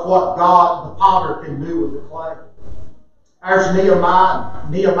of what God, the potter, can do with the clay. There's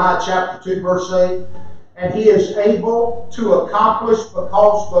Nehemiah chapter 2, verse 8. And he is able to accomplish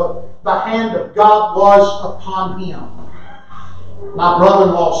because the hand of God was upon him. My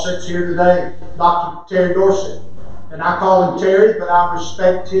brother-in-law sits here today, Dr. Terry Dorsett. And I call him Terry, but I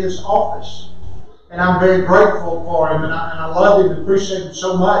respect his office. And I'm very grateful for him, and I love him and appreciate him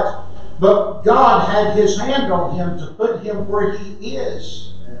so much. But God had His hand on him to put him where he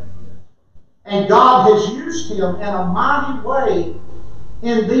is. And God has used him in a mighty way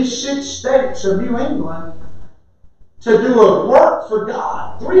in these 6 states of New England to do a work for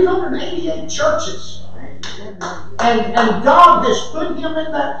God. 388 churches. And God has put him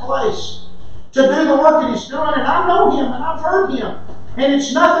in that place to do the work that He's doing. And I know him and I've heard him. And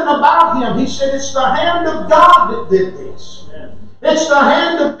it's nothing about him. He said it's the hand of God that did this. It's the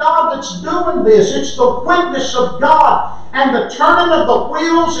hand of God that's doing this. It's the witness of God and the turning of the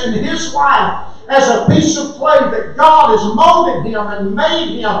wheels in his life as a piece of clay that God has molded him and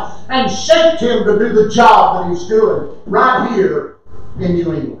made him and shaped him to do the job that He's doing right here in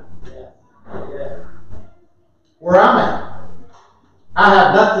New England. Where I'm at. I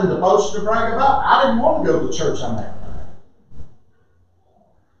have nothing to boast or brag about. I didn't want to go to the church I'm at.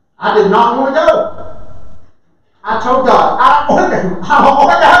 I did not want to go. I told God, I don't want to go. I don't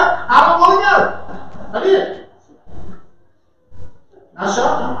want to go. I don't want to go. I did. I said,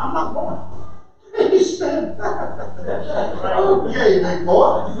 I'm not going. He said, okay, big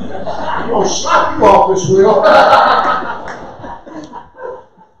boy. I'm going to slap you off this wheel. I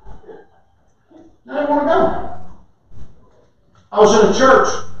didn't want to go. I was in a church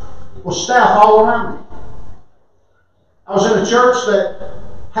with staff all around me. I was in a church that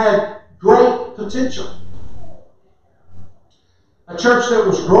had great potential. A church that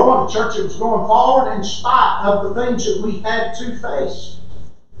was growing, a church that was going forward in spite of the things that we had to face.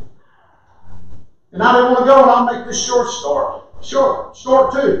 And I didn't want to go, and I'll make this short story. Short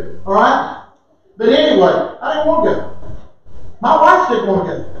too, all right? But anyway, I didn't want to go. My wife didn't want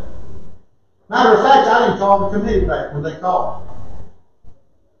to go. Matter of fact, I didn't call the committee back when they called.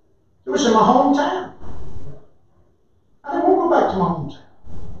 It was in my hometown. I didn't want to go back to my hometown.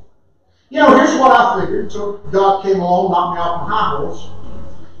 You know, here's what I figured until God came along, knocked me off my high horse.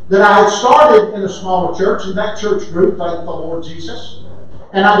 That I had started in a smaller church, and that church grew, thank the Lord Jesus.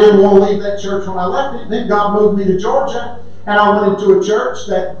 And I didn't want to leave that church when I left it. Then God moved me to Georgia, and I went into a church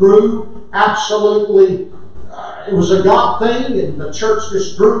that grew absolutely. It was a God thing, and the church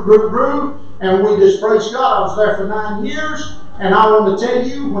just grew, and we just praised God. I was there for 9 years, and I want to tell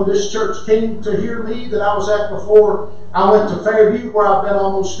you, when this church came to hear me that I was at before I went to Fairview, where I've been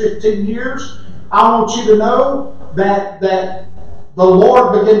almost 15 years, I want you to know that the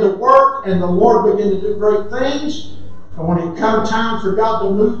Lord began to work, and the Lord began to do great things. And when it come time for God to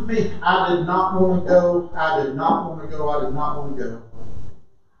move me, I did not want to go. I did not want to go. I did not want to go.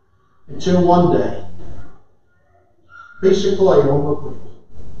 Until one day, a piece of clay on the wheel.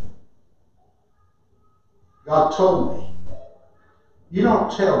 God told me, you don't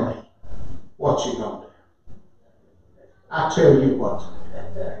tell me what you're going to do. I tell you what to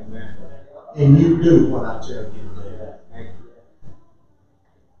do. And you do what I tell you to do.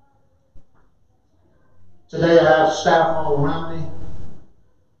 Today I have staff all around me.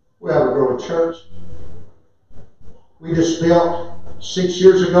 We have a growing church. We just built 6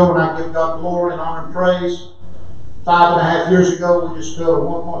 years ago, and I give God glory and honor and praise. 5.5 years ago, we just built a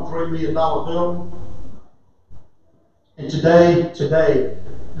 $1.3 million building. And today,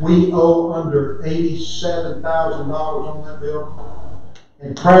 we owe under $87,000 on that building.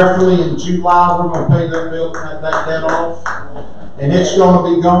 And prayerfully in July, we're going to pay that debt off. And it's going to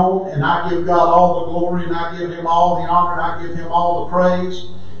be gone. And I give God all the glory, and I give Him all the honor, and I give Him all the praise.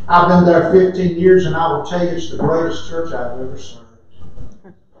 I've been there 15 years, and I will tell you it's the greatest church I've ever served.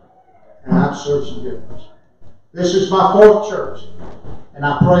 And I've served some good ones. This is my 4th church. And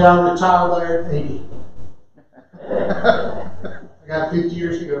I pray I retire there at 80. I got 50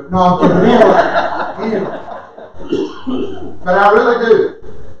 years to go. No, I'm kidding. Anyway. But I really do.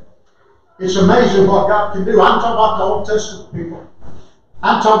 It's amazing what God can do. I'm talking about the Old Testament people.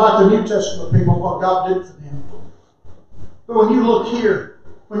 I'm talking about the New Testament people, what God did for them. But when you look here,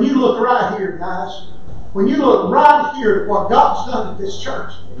 when you look right here, guys, when you look right here at what God's done at this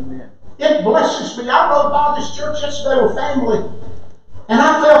church, amen. It blesses me. I rode by this church yesterday with family, and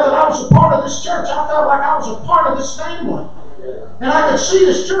I felt that I was a part of this church. I felt like I was a part of this family. And I could see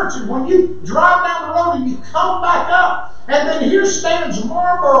this church, and when you drive down the road and you come back up And then here stands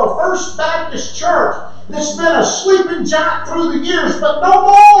Marlborough First Baptist Church that's been a sleeping giant through the years, but no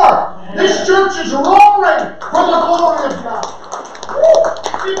more. This church is roaring for the glory of God.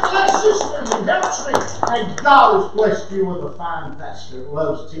 It blesses me, it helps me. And God has blessed you with a fine pastor that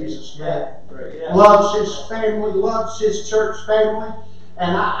loves Jesus, loves his family, loves his church family.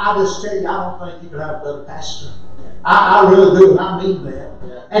 And I just tell you, I don't think you could have a better pastor. I really do, and I mean that.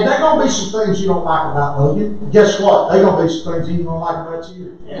 And there are going to be some things you don't like about Logan. Guess what? There are going to be some things he don't like about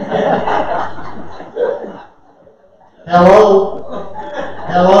you. Hello?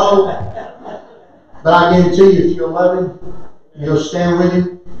 Hello? But I guarantee you, if you'll love him, you'll stand with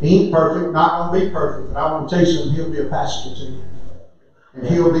him. He ain't perfect, not going to be perfect, but I want to tell you something, he'll be a pastor to you. And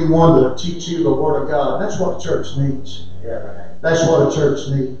he'll be one that'll teach you the Word of God. That's what a church needs. That's what a church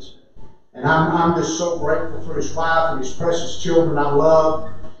needs. And I'm just so grateful for his wife and his precious children I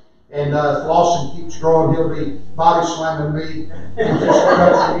love. And if Lawson keeps growing, he'll be body slamming me in just a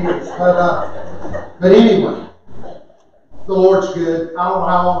couple of years. But anyway, the Lord's good. I don't know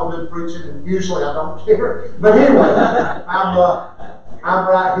how long I've been preaching, and usually I don't care. But anyway, I'm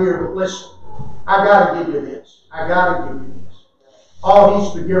right here. But listen, I got to give you this. I got to give you this. Oh,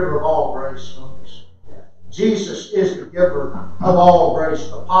 he's the giver of all grace, folks. Jesus is the giver of all grace.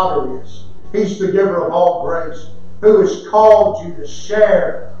 The potter is. He's the giver of all grace, who has called you to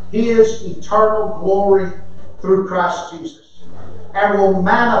share his eternal glory through Christ Jesus, and will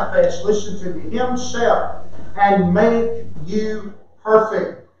manifest, listen to me, himself, and make you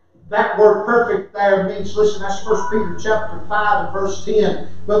perfect. That word perfect there means, listen, that's 1 Peter chapter 5 and verse 10.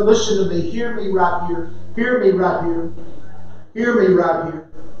 But listen to me, hear me right here. Hear me right here. Hear me right here.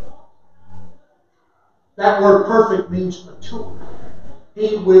 That word perfect means mature.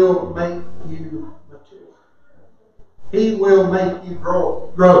 He will make you mature. He will make you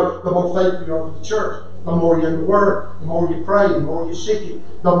grow. The more faithful you are to the church, the more you're in the Word, the more you pray, the more you seek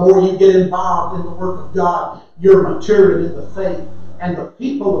it, the more you get involved in the work of God, you're maturing in the faith. And the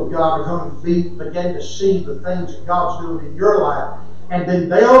people of God are going to begin to see the things that God's doing in your life. And then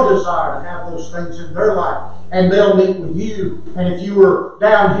they'll desire to have those things in their life. And they'll meet with you. And if you were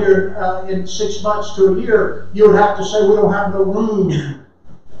down here in 6 months to a year, you would have to say, we don't have no room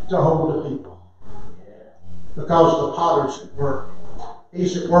to hold the people. Because the potter's at work.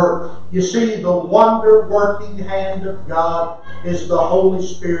 He's at work. You see, the wonder-working hand of God is the Holy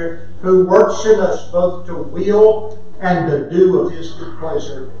Spirit, who works in us both to will and to do of his good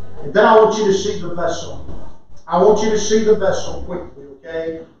pleasure. And then I want you to see the vessel. I want you to see the vessel quickly,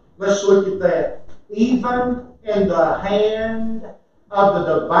 okay? Let's look at that. Even in the hand of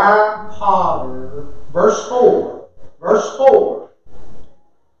the divine potter, verse 4,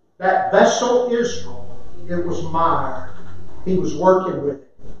 that vessel Israel, it was mired. He was working with it.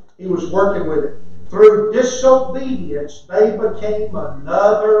 He was working with it. Through disobedience, they became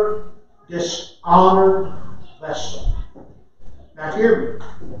another dishonored vessel. Now hear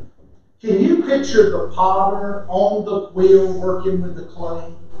me. Can you picture the potter on the wheel working with the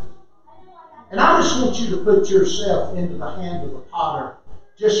clay? And I just want you to put yourself into the hand of the potter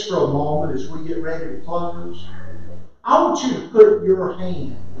just for a moment as we get ready to close. I want you to put your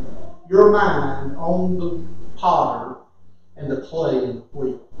hand, your mind on the potter and the clay and the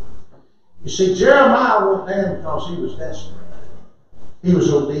wheel. You see, Jeremiah went down because he was desperate. He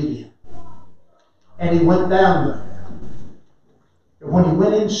was obedient. And he went down there. And when he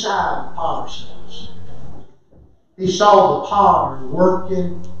went inside the potter's house, he saw the potter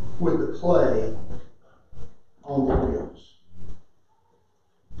working with the clay on the wheels.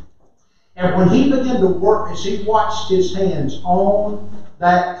 And when he began to work, as he watched his hands on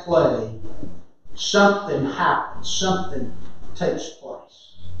that clay, something happens. Something takes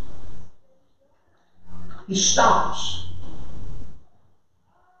place. He stops.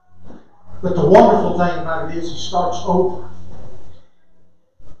 But the wonderful thing about it is he starts over.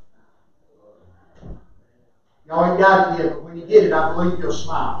 Y'all ain't got it yet, but when you get it, I believe you'll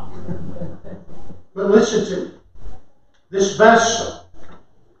smile. But listen to me. This vessel,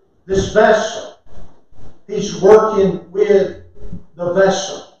 he's working with the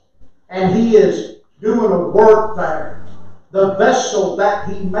vessel. And he is doing a work there. The vessel that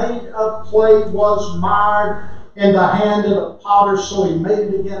he made of clay was mired in the hand of the potter, so he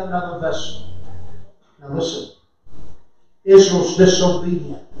made again another vessel. Now listen. Israel's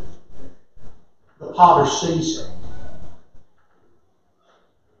disobedient. The potter sees it.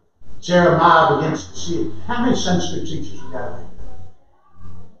 Jeremiah begins to see it. How many Sunday school teachers we got here?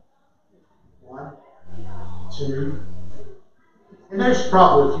 1, 2. And there's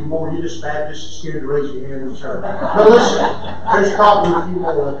probably a few more. You're just Baptist, scared to raise your hand in church. But listen, there's probably a few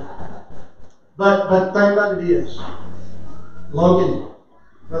more of them. But the thing about it is, Logan,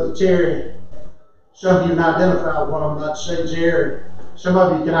 Brother Terry, some of you can identify with what I'm about to say. Jerry, some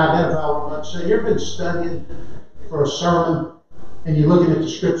of you can identify with what I'm about to say. You ever been studying for a sermon and you're looking at the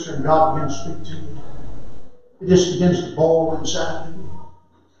scripture and God begins to speak to you? It just begins to boil inside you.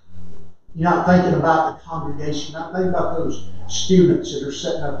 You're not thinking about the congregation, not thinking about those students that are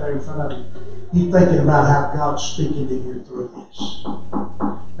sitting up there in front of you. You're thinking about how God's speaking to you through this.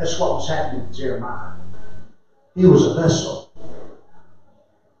 That's what was happening to Jeremiah. He was a vessel.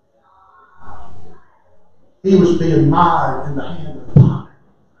 He was being mired in the hand of the potter.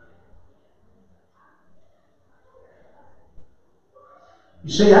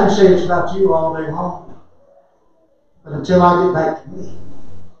 You see, I can say it's about you all day long, but until I get back to me,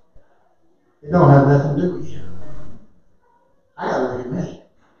 it don't have nothing to do with you. I got to look at me.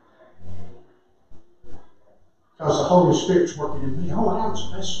 Because the Holy Spirit's working in me. Oh, I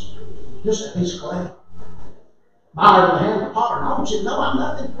was a vessel. Just a piece of clay. Mired in the hand of the potter. And I want you to know I'm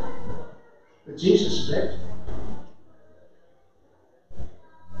nothing. But Jesus is everything.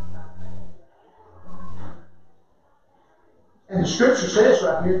 And the scripture says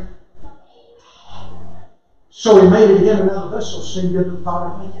right here, so he made it again another vessel, seemed good to the potter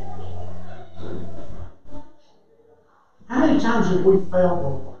to make it. How many times have we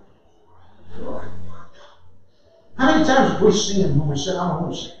failed, Lord? How many times have we sinned when we said, I don't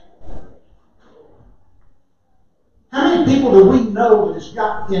want to sin? How many people do we know that has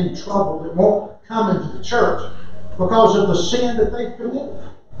got in trouble that won't come into the church because of the sin that they've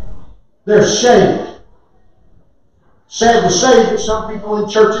committed? They're saved. Sad to say that some people in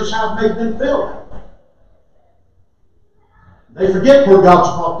churches have made them feel that way. They forget where God's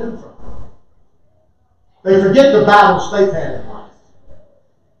brought them from. They forget the battles they've had in life.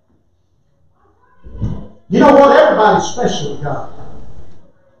 You know what? Everybody's special to God.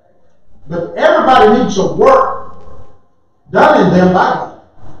 But everybody needs a work done in them by God.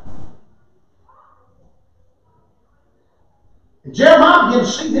 And Jeremiah began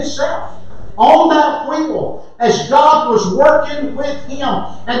to see himself on that wheel as God was working with him.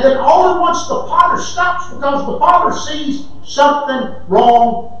 And then all at once the potter stops because the potter sees something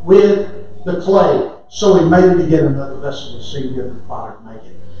wrong with the clay. So he made it again another vessel to see good the potter to make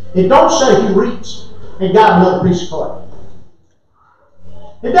it. It don't say he reached and got another piece of clay.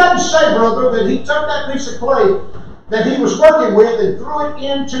 It doesn't say, brother, that he took that piece of clay that he was working with and threw it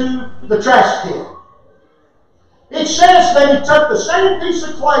into the trash can. It says that he took the same piece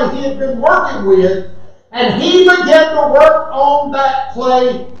of clay he had been working with and he began to work on that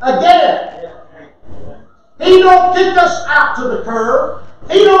clay again. He don't kick us out to the curb.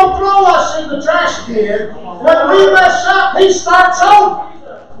 He don't throw us in the trash can. When we mess up, he starts over.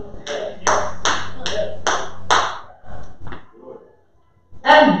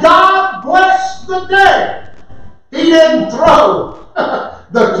 And God bless the day he didn't throw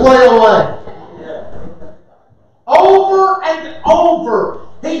the clay away. Over and over,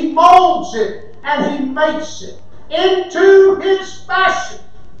 he molds it and he makes it into his fashion,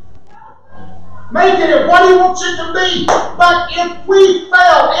 making it what he wants it to be. But if we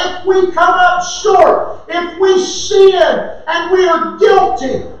fail, if we come up short, if we sin and we are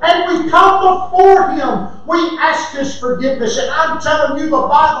guilty and we come before him, we ask his forgiveness. And I'm telling you, the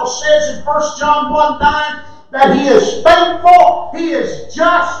Bible says in 1 John 1:9 that he is faithful, he is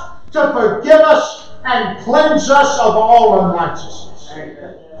just to forgive us and cleanse us of all unrighteousness.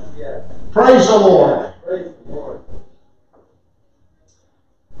 Amen. Praise the Lord. Praise the Lord.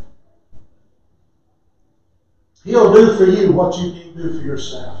 He'll do for you what you can't do for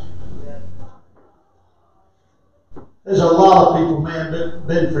yourself. There's a lot of people, man,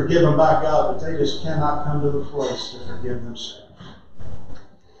 been forgiven by God, but they just cannot come to the place to forgive themselves.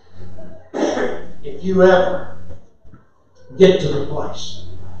 If you ever get to the place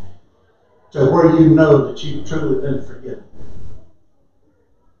to where you know that you've truly been forgiven,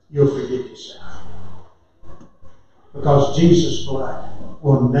 you'll forgive yourself. Because Jesus' blood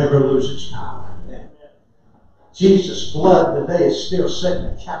will never lose its power. Jesus' blood today is still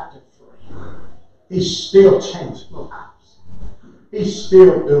setting the captive free. He's still changing lives. He's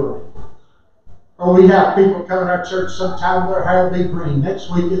still doing it. Or we have people coming to our church, sometimes their hair will be green. Next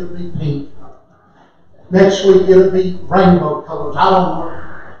week it'll be pink. Next week it'll be rainbow colors. I don't know.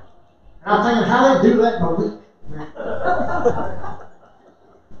 And I'm thinking, how do they do that in a week?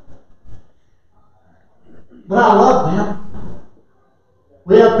 But I love them.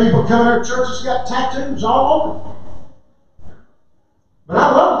 We have people coming to our church that's got tattoos all over. But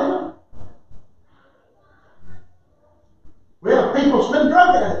I love them. We have people that's been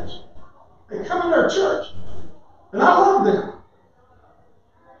drug addicts. They come into our church. And I love them.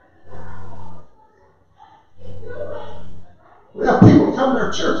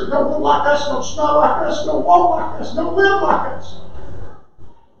 us, don't smell like us, don't walk like us, don't live like us.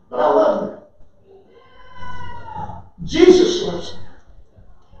 But I love them. Jesus loves them.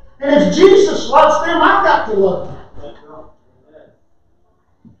 And if Jesus loves them, I've got to love them.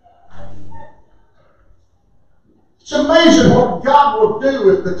 It's amazing what God will do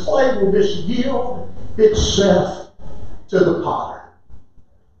if the clay will just yield itself to the potter.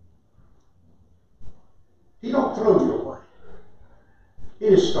 He don't throw you away. He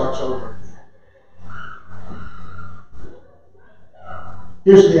just starts over again.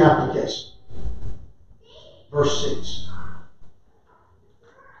 Here's the application. Verse 6.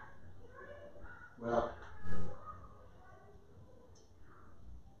 Well,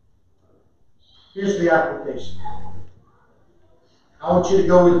 here's the application. I want you to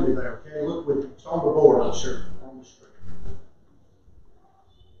go with me there, okay? Look with me. It's on the board, I'm sure, on the screen.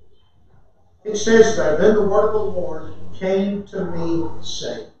 It says there, then the word of the Lord came to me,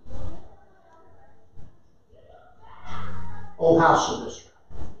 saying, O house of Israel,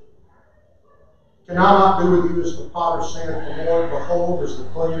 can I not do with you as the potter saith the Lord? Behold, as the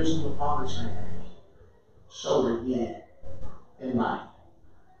clay is in the potter's hand, so are ye in mine.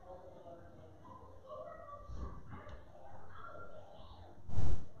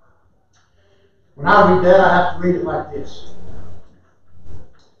 When I read that, I have to read it like this.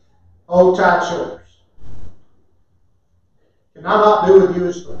 O tight shoulders, can I not do with you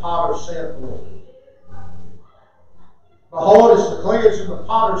as the potter saith the Lord? Behold, as the clay is in the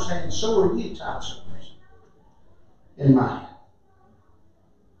potter's hand, so are ye, tight shoulders, in mine.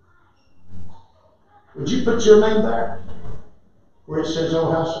 Would you put your name there, where it says,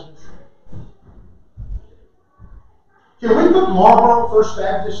 O house of Israel? Can we put Marlborough First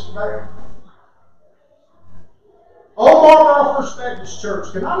Baptist there? Oh, Marlborough First Baptist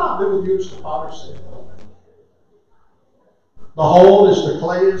Church, can I not do with you as the potter saith the Lord? Behold, as the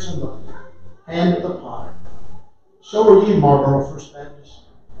clay is in the hand of the potter, so are ye, Marlborough First Baptist,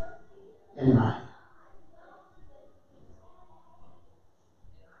 in mine.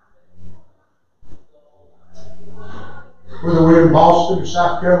 Whether we're in Boston or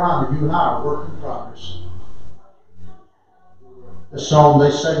South Carolina, you and I are work in progress. The song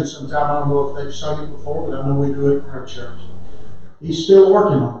they sing sometimes, I don't know if they've sung it before, but I know we do it in our church. He's still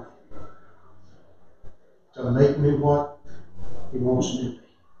working on me to make me what He wants me to be.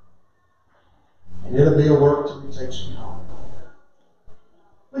 And it'll be a work till He takes me home.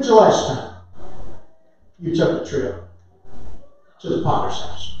 When's the last time you took a trip to the potter's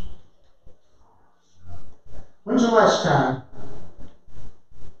house? When's the last time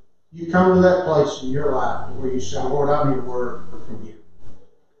you come to that place in your life where you say, Lord, I need a word from you?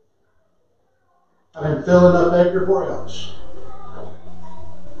 I've been filling up everywhere else,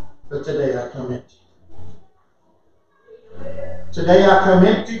 but today I come empty. Today I come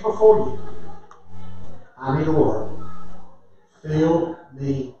empty before you. I need a word. Fill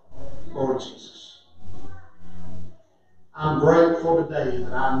me, Lord Jesus. I'm grateful today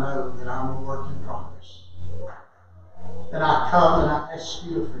that I know that I'm a work in progress. And I come and I ask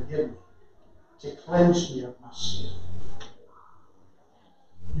you to forgive me, to cleanse me of my sin.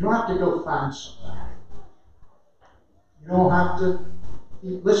 You don't have to go find somebody. You don't have to,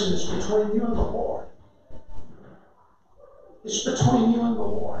 listen, it's between you and the Lord. It's between you and the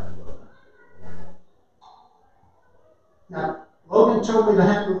Lord. Now, Logan told me to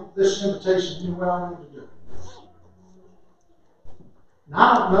handle this invitation the way I wanted to do it. Now,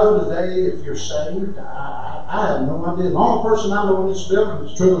 I don't know today if you're saved. I have no idea. The only person I know in this building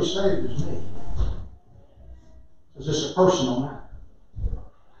that's truly saved is me. Because it's a personal matter.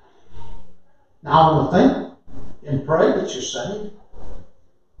 Now, I want to think and pray that you're saved.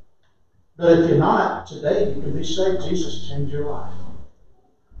 But if you're not, today you can be saved. Jesus changed your life.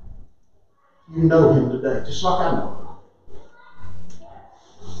 You know Him today, just like I know Him.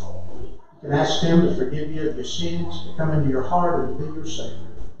 You can ask Him to forgive you of your sins, to come into your heart and to be your Savior.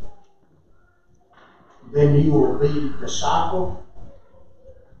 Then you will be discipled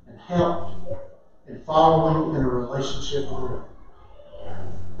and helped and following in a relationship with the Lord.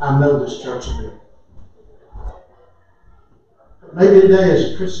 I know this church will do it. But maybe today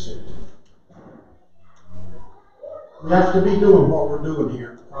as a Christian, we have to be doing what we're doing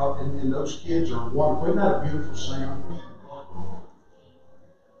here. And those kids are wonderful. Isn't that a beautiful sound?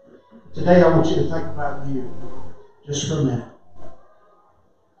 Today I want you to think about you just for a minute.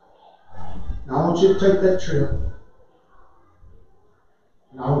 Now I want you to take that trip.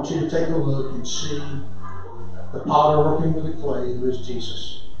 And I want you to take a look and see the potter working with the clay, who is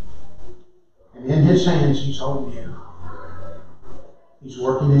Jesus. And in His hands He's holding you. He's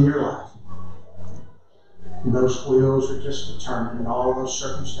working in your life. And those wheels are just determined, and all those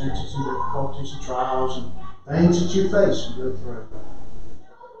circumstances and difficulties and trials and things that you face and go through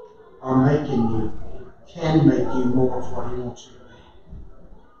are making you, can make you more of what He wants you to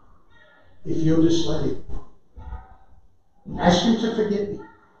be. If you'll just let Him. Ask Him to forgive you.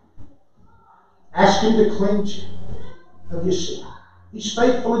 Ask Him to cleanse you of your sin. He's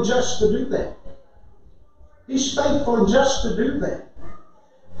faithful and just to do that. He's faithful and just to do that.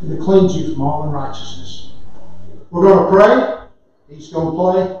 And to cleanse you from all unrighteousness. We're going to pray. He's going to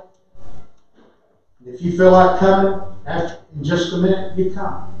play. And if you feel like coming in just a minute, you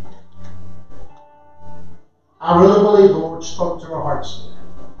come. I really believe the Lord spoke to our hearts today.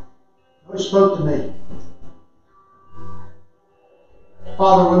 He spoke to me.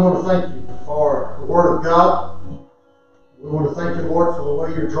 Father, we want to thank you for the Word of God. We want to thank you, Lord, for the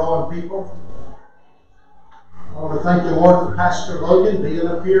way you're drawing people. I want to thank you, Lord, for Pastor Logan being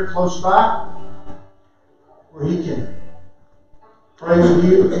up here close by, where he can pray with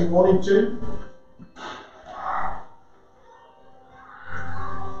you if you want him to.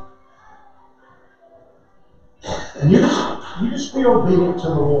 And you just be obedient to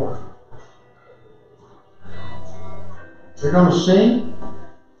the Lord. They're going to sing.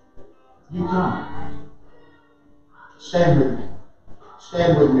 You come. Stand with me.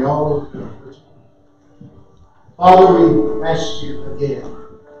 Stand with me all over. Father, we ask you again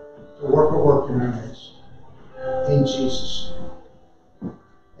to work a work in our midst. In Jesus' name.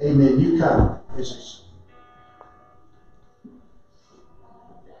 Amen. You come as I say.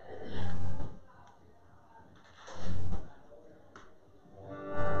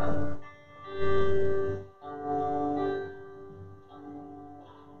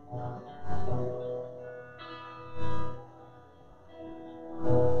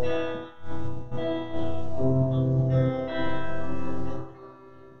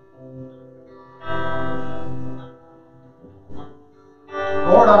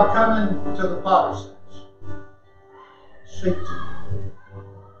 Lord, I'm coming to the potter's house. Speak to me.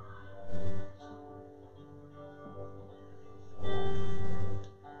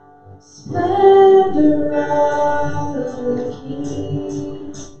 Splendor of the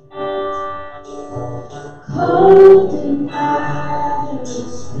King, clothed in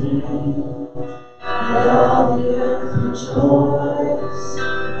majesty, let all the earth rejoice,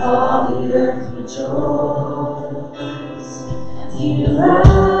 all the earth rejoice. He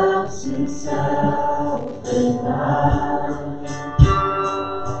wraps himself in light,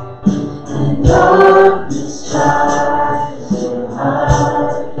 and darkness tries to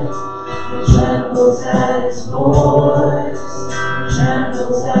hide. Trembles at his voice,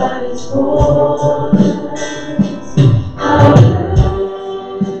 trembles at his voice. How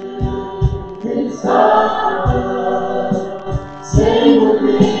great is God? Sing with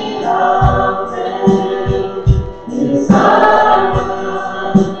me, how great is God?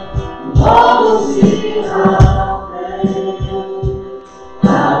 All will see how great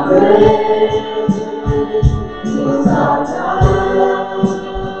is our God.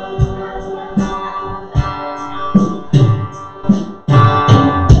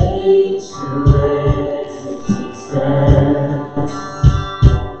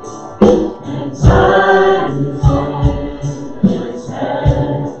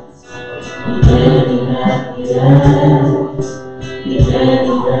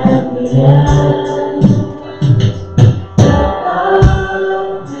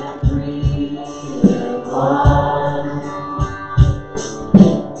 One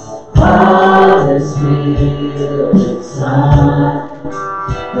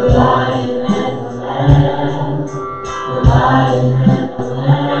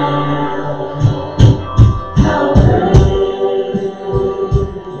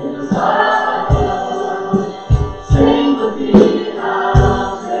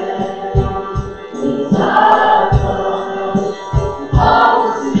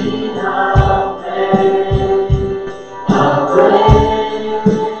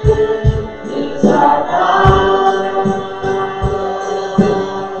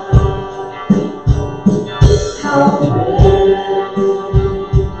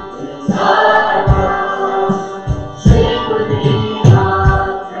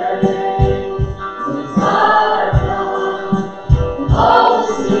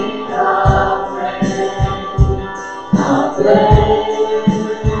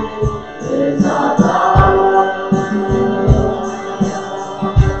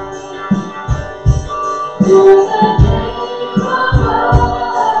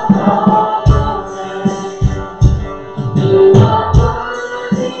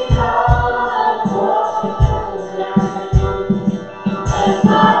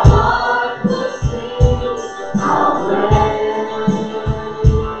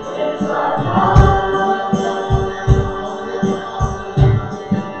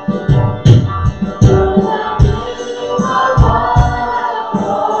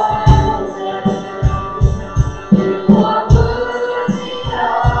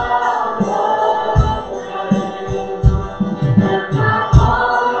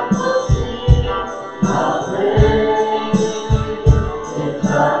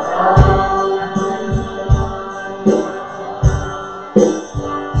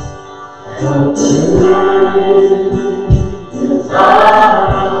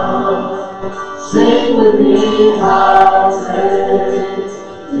with me how great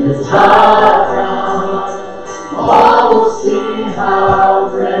is thy God. All will see how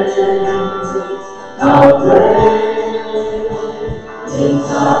great is thy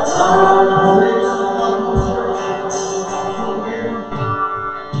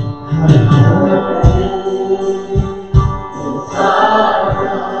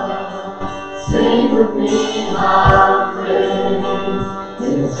Sing with me how great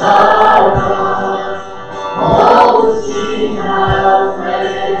is thy God. All will see how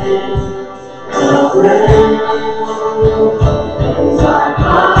great is thy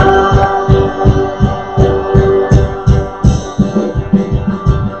God.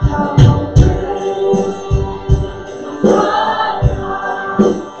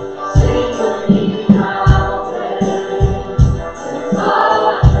 Sing with me how great is thy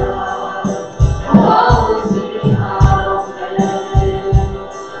God. All will see how great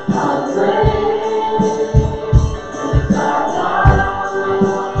is thy God.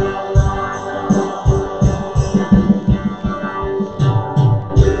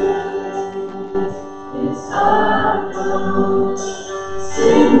 It's our God.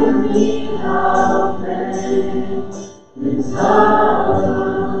 Sing with me how great is our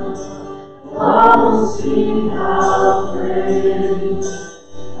God. All will see how great is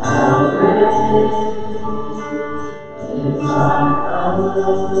our God.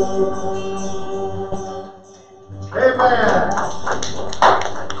 Amen.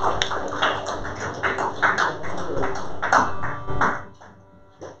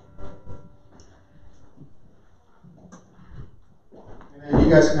 Amen. You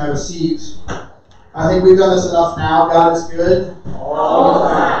guys can have a seat. I think we've done this enough now. God is good. All the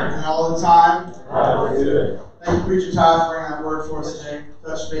time. And all the time. God is good. Thank you, Preacher Ty, for bringing that word for us today.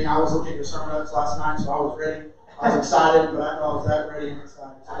 Touched me. I was looking at your sermon notes last night, so I was ready. I was excited, but I know I was that ready and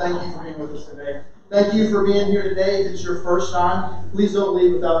excited. So thank you for being with us today. Thank you for being here today. If it's your first time, please don't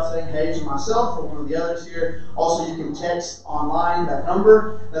leave without saying hey to myself or one of the others here. Also, you can text online that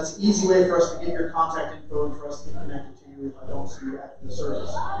number. That's an easy way for us to get your contact info and for us to get connected to you if I don't see you after the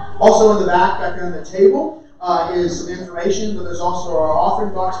service. Also in the back there on the table, is some information, but there's also our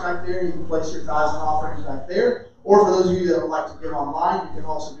offering box back there. You can place your tithes and offerings back there. Or for those of you that would like to give online, you can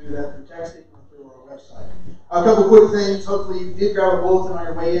also do that through texting or through our website. A couple quick things. Hopefully you did grab a bulletin on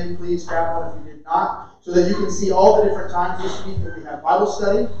your way in. Please grab one if you did not, so that you can see all the different times this week that we have Bible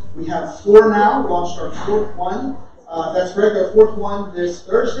study. We have 4 now. We launched our 4th one. That's correct, our 4th one this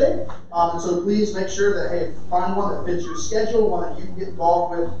Thursday. And so please make sure that, hey, find one that fits your schedule, one that you can get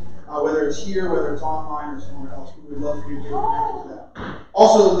involved with, whether it's here, whether it's online, or somewhere else. We would love for you to get connected to that.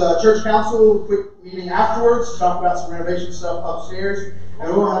 Also, the church council, quick meeting afterwards to talk about some renovation stuff upstairs. And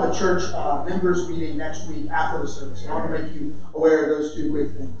we'll have a church members meeting next week after the service. So I want to make you aware of those 2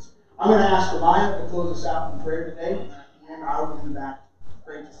 quick things. I'm going to ask Amaya to close us out in prayer today. And I will be in the back.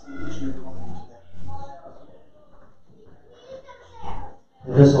 Great to see each and every one of you today.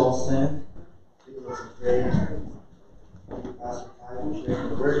 Let us all stand. Give us a prayer. Thank you, Pastor Ty, for sharing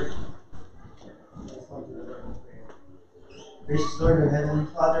the word. Let's come to the Lord in prayer. Gracious Lord, our Heavenly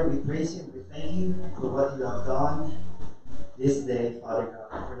Father, we praise you and we thank you for what you have done this day, Father God,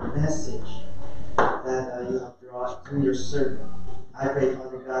 for the message that you have brought through your servant. I pray,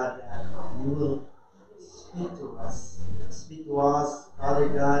 Father God, that you will speak to us, Father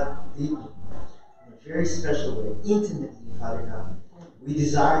God, deeply, in a very special way, intimately, Father God. We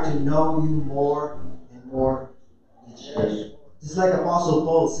desire to know you more and more each day. Just like Apostle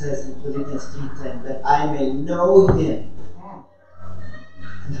Paul says in Philippians 3:10, that I may know him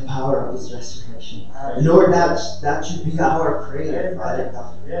and the power of his resurrection. Lord, that should be our prayer, Father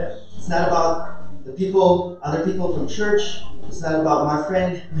God. It's not about the people, other people from church. It's not about my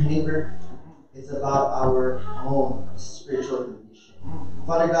friend, my neighbor. It's about our own spiritual condition.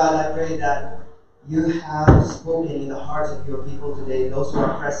 Father God, I pray that you have spoken in the hearts of your people today, those who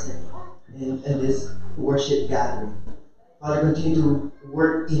are present in this worship gathering. Father, continue to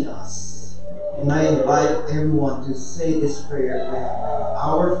work in us. And I invite everyone to say this prayer with me.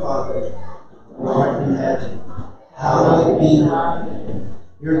 Our Father, who art in heaven, hallowed be thy name.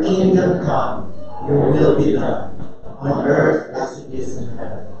 Your kingdom come, your will be done, on earth as it is in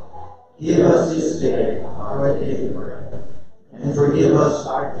heaven. Give us this day our daily bread, and forgive us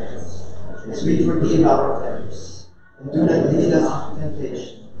our debts, as we forgive our debtors. And do not lead us into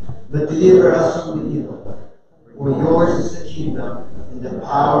temptation, but deliver us from the evil. For yours is the kingdom, and the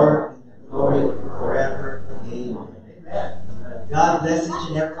power, and the glory forever. Amen. God bless each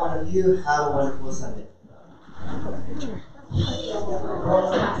and every one of you. Have a wonderful Sunday.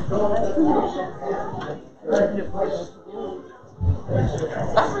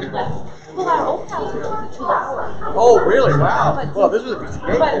 Well, our old house was 2 hours. Oh, really? Wow. Well, this was a piece of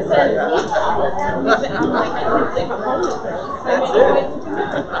cake. But instead of I'm like, I couldn't leave my home with her.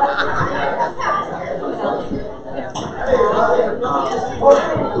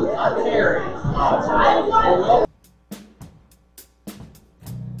 Terry.